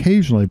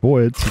occasionally,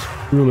 boy, it's just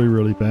really,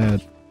 really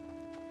bad.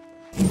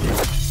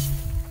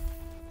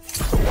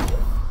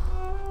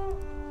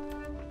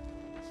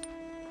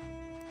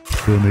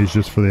 Doing these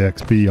just for the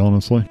XP,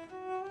 honestly.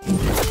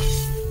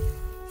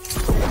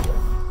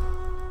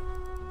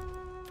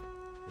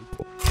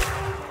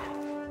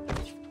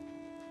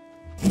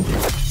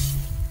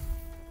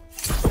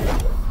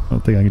 I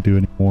don't think I can do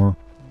any more.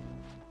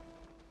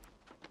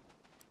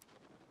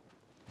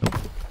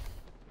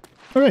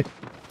 All right.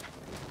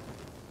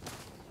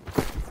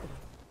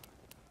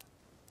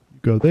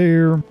 Go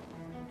there.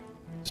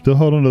 Still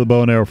hold on to the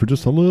bow and arrow for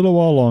just a little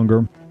while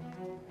longer.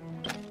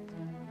 I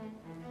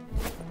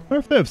wonder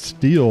if they have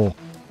steel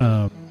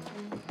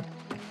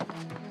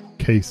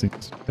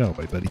casings. Oh,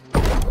 wait, buddy.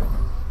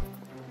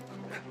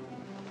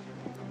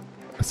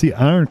 I see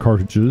iron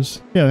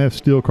cartridges. Yeah, they have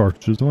steel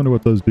cartridges. I wonder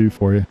what those do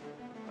for you.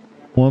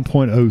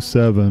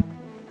 1.07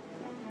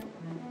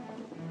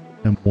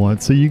 and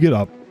 1. So you get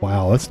up.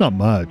 Wow, that's not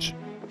much.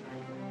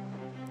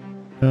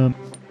 You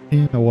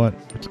know what?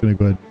 I'm just going to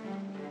go ahead.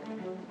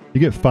 You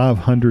get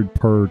 500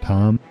 per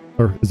time.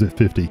 Or is it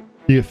 50?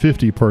 You get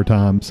 50 per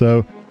time.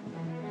 So,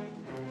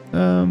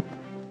 yeah,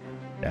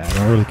 I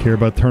don't really care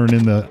about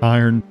turning in the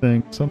iron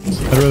thing. So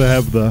I'd rather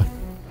have the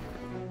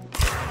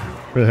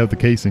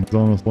casings,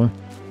 honestly.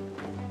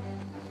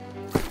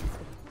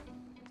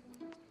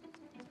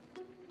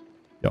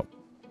 Yep. How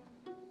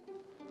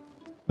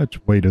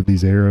much weight of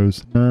these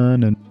arrows?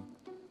 9 and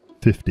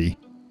 50.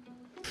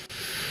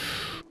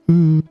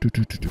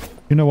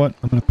 You know what?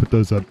 I'm going to put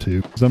those up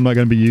too, because I'm not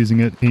going to be using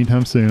it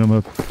anytime soon. I'm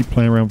going to keep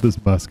playing around with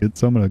this musket,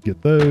 so I'm going to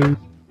get those.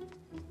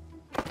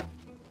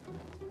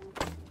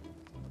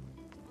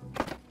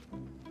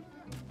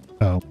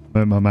 Oh,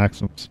 I'm at my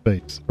maximum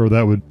space, or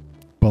that would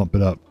bump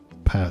it up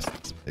past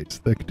the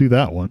space. They could do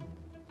that one.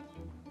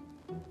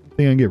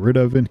 Thing I can get rid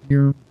of in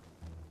here.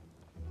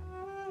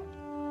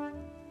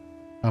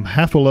 I'm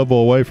half a level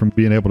away from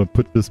being able to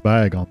put this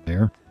bag on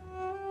there.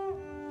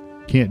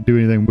 Can't do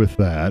anything with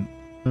that.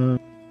 Tell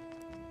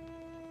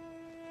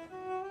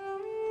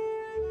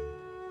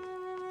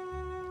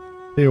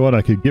you what,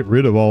 I could get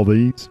rid of all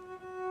these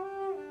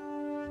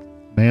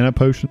mana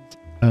potions,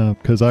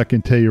 because I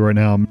can tell you right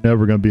now, I'm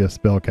never going to be a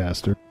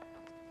spellcaster.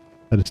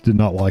 I just did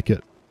not like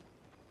it.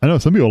 I know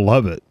some people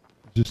love it,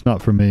 just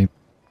not for me.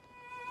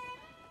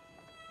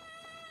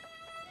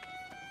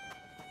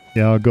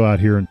 Yeah, I'll go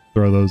out here and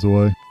throw those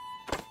away.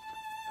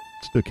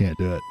 Still can't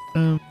do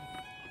it.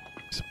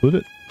 Split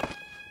it?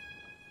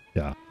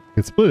 Yeah, I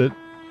can split it.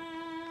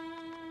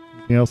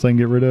 Anything else I can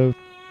get rid of?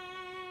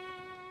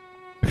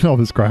 Look at all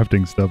this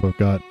crafting stuff I've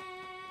got.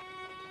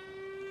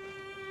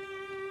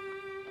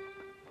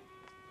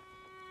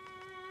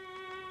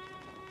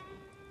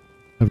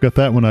 I've got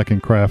that one I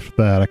can craft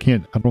that. I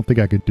don't think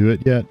I could do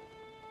it yet.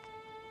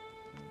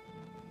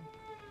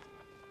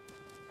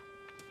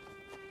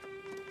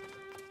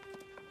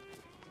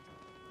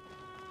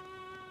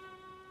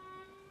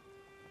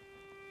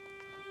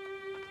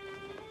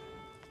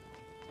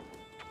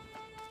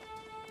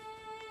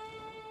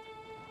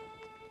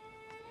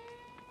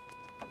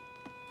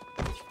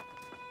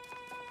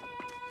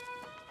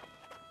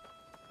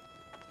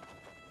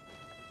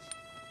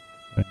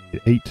 I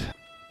need 8.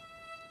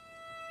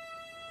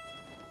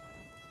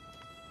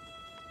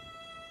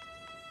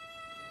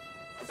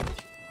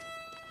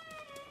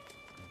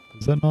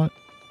 Is that not?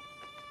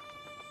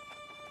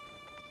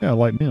 Yeah,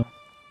 light mail.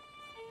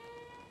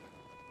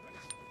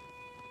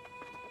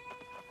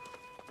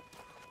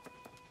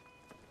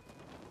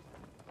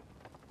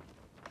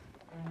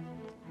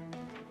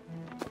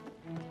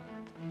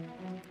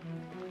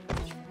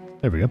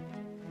 There we go.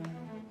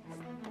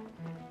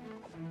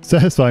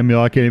 Satisfying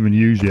meal I can't even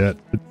use yet.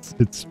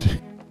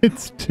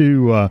 It's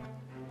too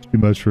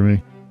much for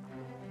me.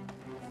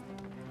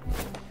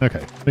 Okay,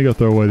 let me go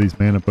throw away these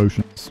mana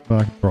potions. Oh,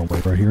 I can throw them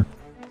away right here.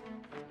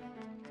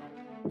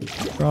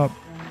 Drop.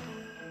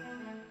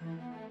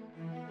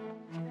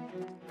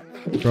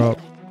 Drop.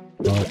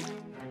 Drop.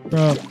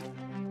 Drop.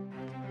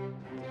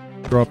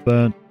 Drop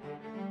that.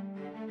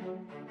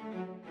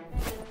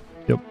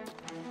 Yep.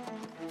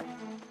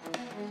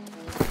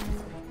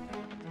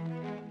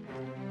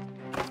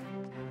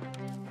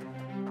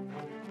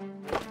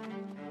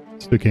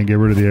 Still can't get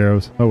rid of the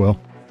arrows. Oh well.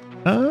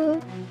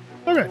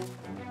 Okay.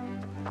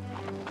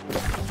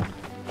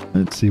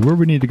 Let's see where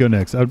we need to go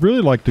next. I'd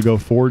really like to go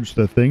forge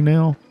the thing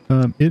now.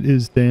 It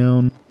is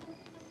down.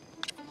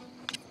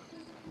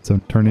 So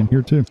turn in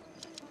here too.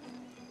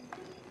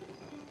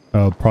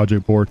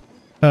 Project board.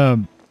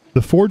 The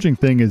forging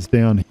thing is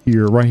down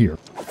here, right here.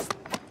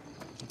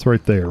 It's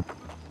right there.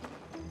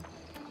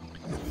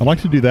 I'd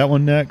like to do that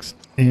one next.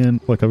 And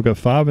look, I've got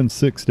 5 and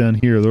 6 down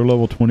here. They're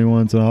level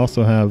 21s. And I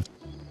also have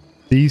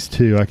these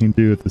 2 I can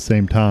do at the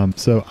same time.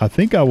 So I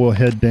think I will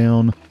head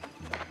down.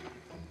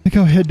 I think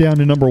I'll head down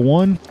to number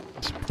 1.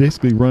 Just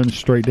basically run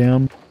straight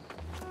down.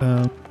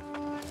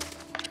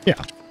 Yeah.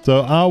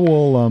 So I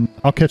will,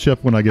 I'll catch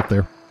up when I get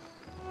there.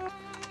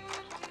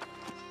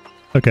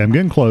 Okay, I'm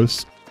getting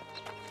close.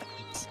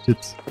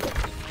 It's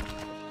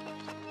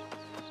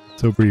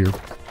over here.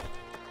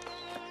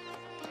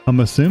 I'm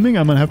assuming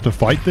I'm gonna have to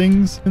fight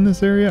things in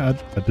this area.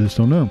 I just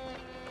don't know.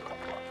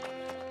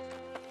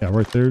 Yeah,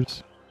 right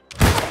there's.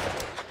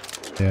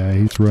 Yeah,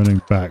 he's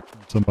running back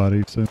from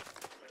somebody, so.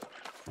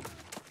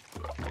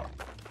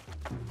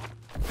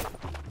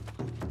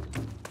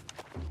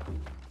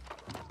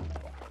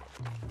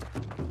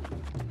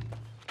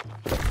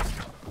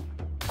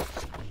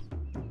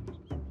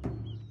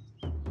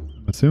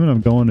 I'm assuming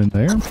I'm going in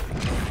there.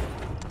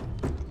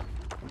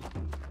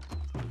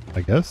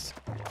 I guess.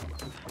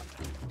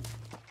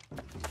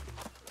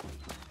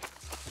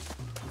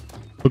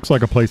 Looks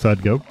like a place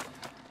I'd go.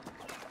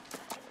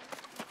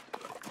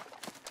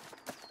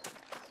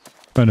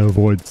 Trying to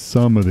avoid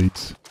some of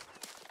these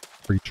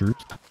creatures.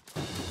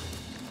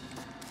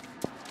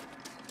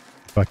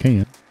 If I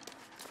can.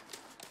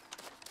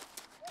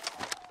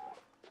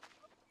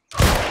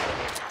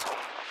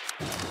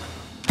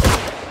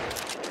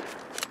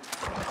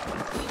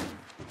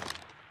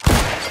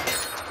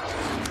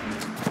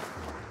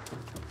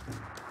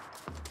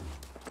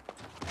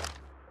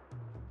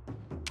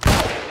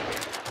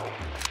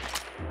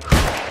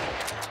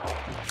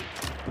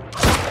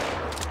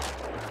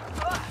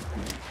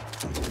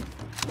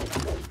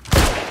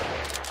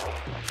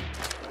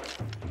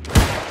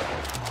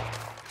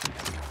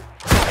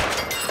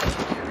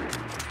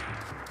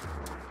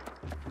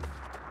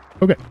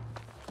 Okay.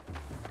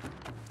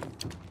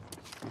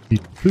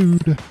 Eat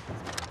food.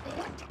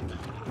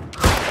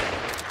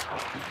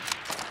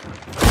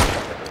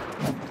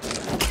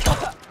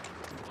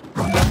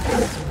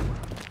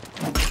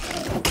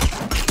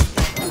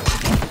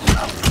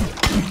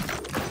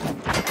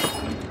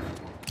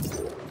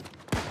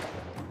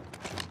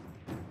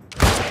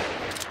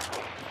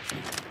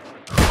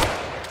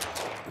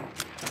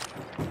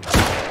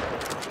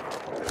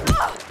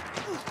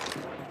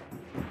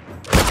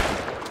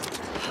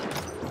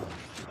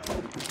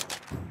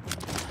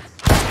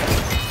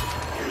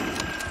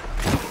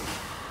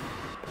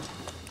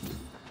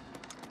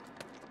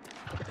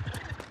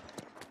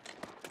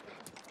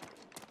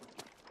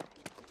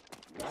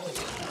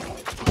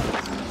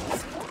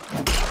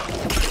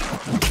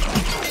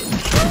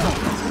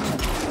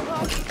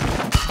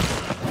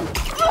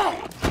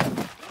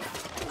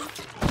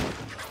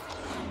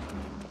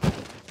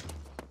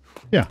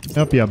 Yeah,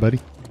 help you out, buddy.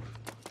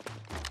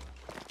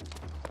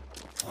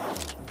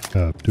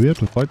 Do we have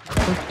to fight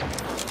first?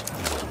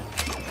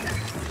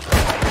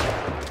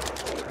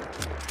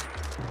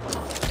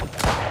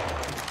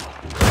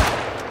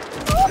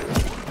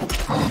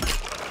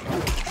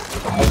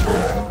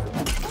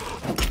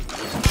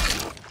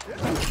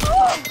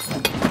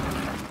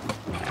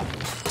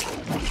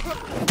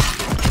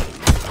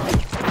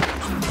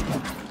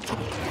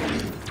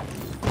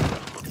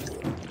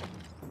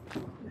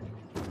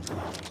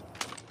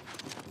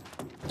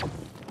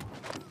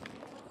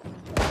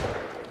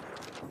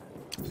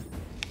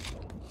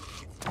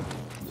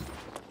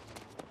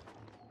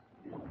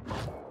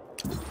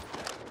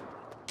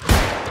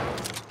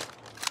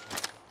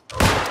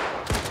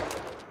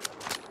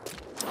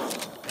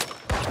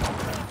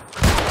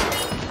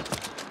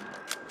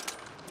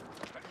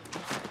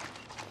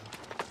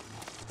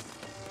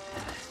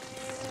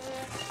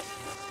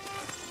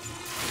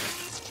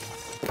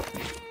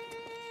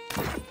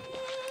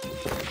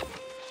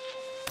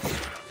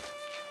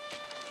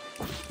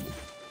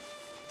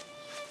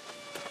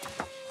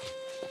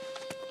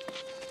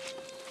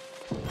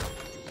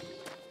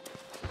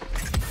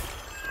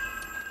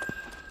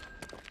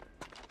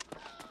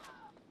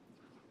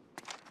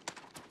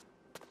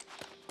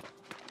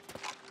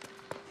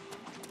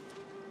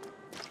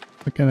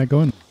 Where can I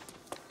go in?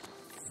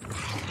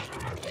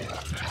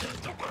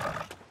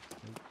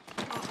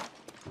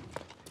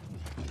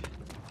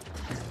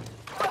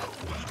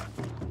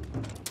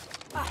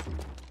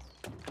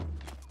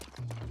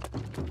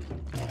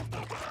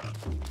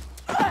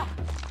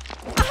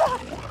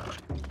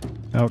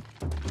 Out.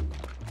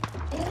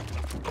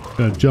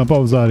 Gotta jump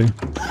off Zaddy.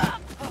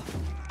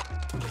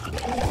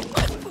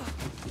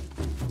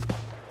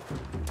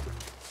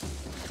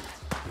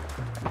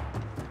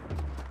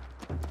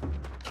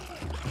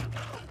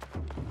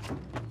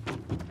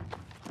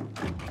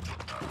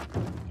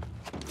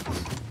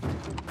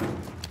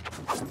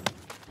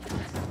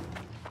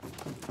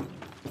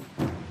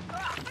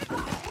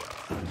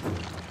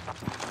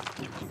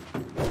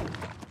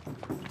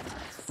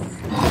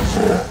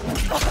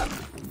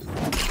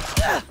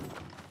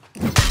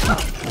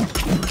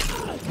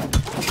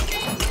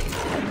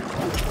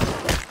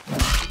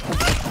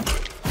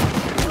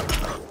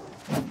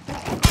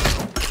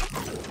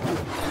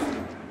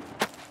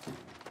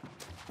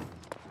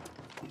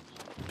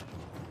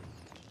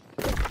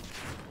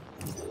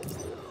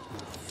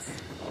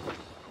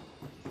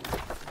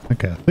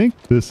 Okay, I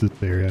think this is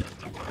the area.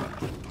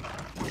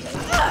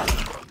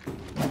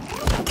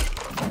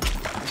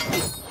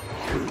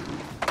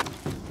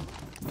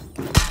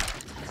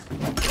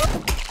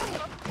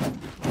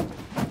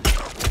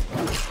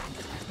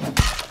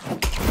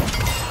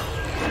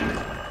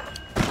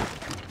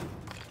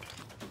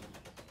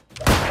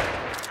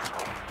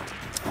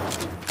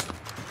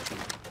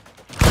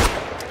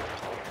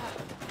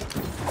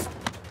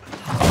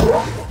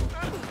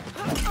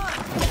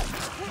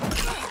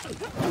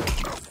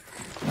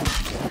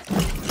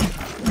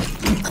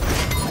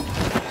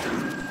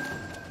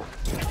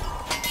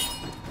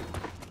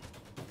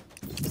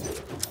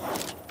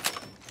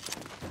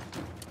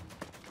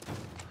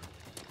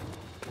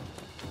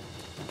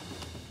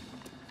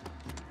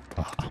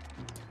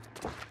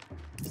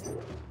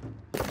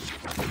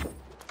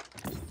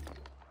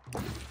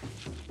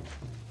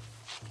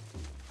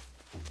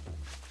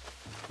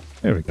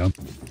 There we go.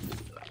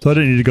 So I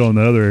didn't need to go in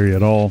the other area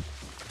at all.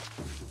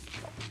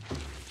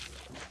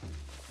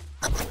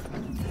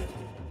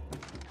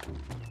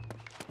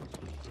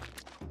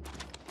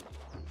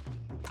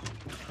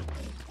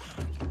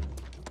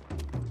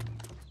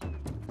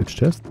 It's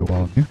just the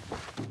wall here.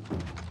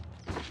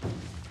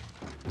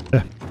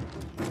 Yeah.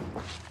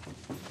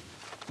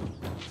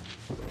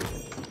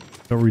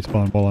 Don't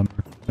respawn while I'm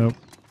there. Nope.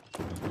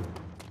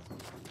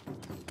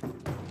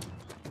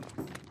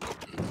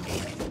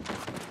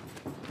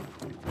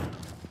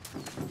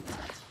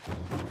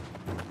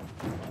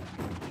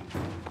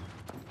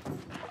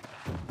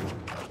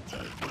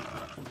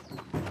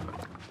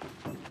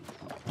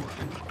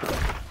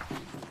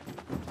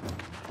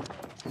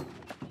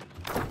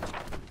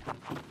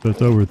 So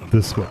it's over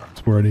this way.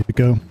 That's where I need to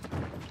go.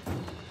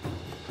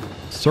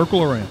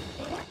 Circle around.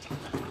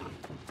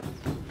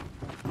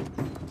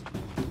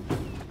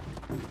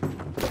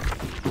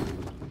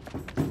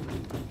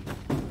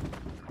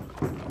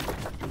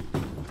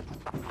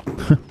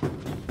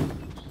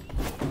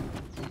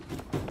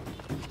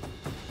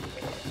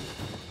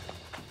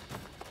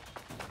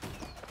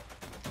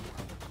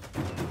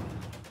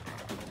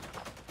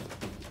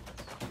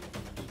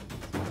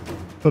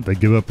 Thought they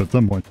give up at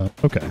some point.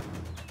 Okay.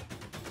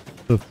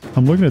 So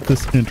I'm looking at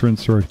this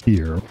entrance right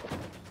here.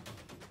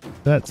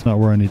 That's not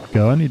where I need to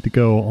go. I need to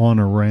go on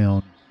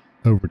around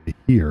over to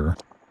here.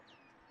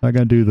 I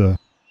gotta do that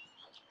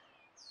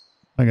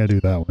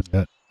one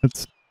yet.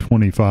 It's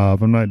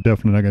 25. I'm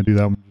definitely not gonna do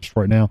that one just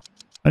right now.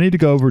 I need to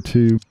go over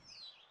to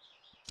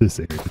this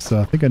area.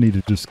 So I think I need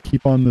to just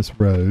keep on this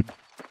road.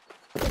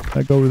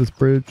 Can I go over this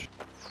bridge?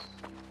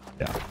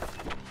 Yeah.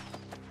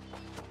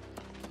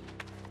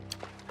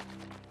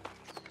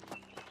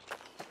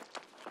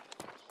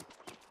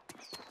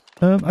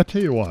 I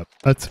tell you what,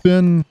 it's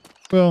been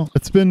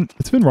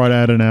right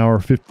at an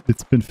hour.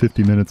 It's been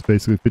 50 minutes,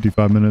 basically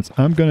 55 minutes.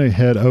 I'm going to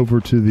head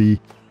over to the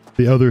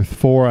other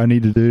 4 I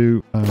need to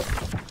do.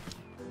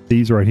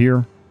 These right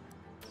here.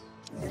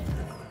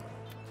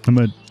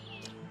 Can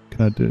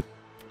I do it?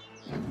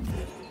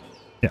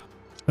 Yeah.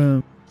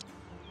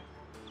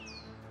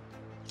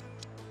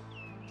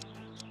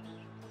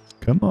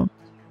 Come on.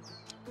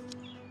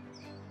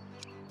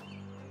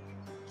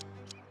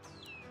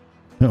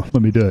 No,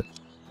 let me do it.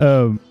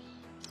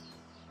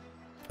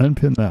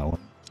 Unpin that one.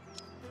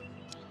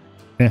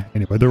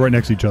 Anyway, they're right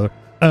next to each other.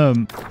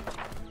 I'm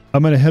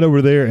going to head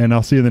over there and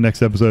I'll see you in the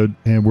next episode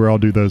and where I'll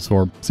do those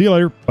for. See you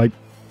later. Bye.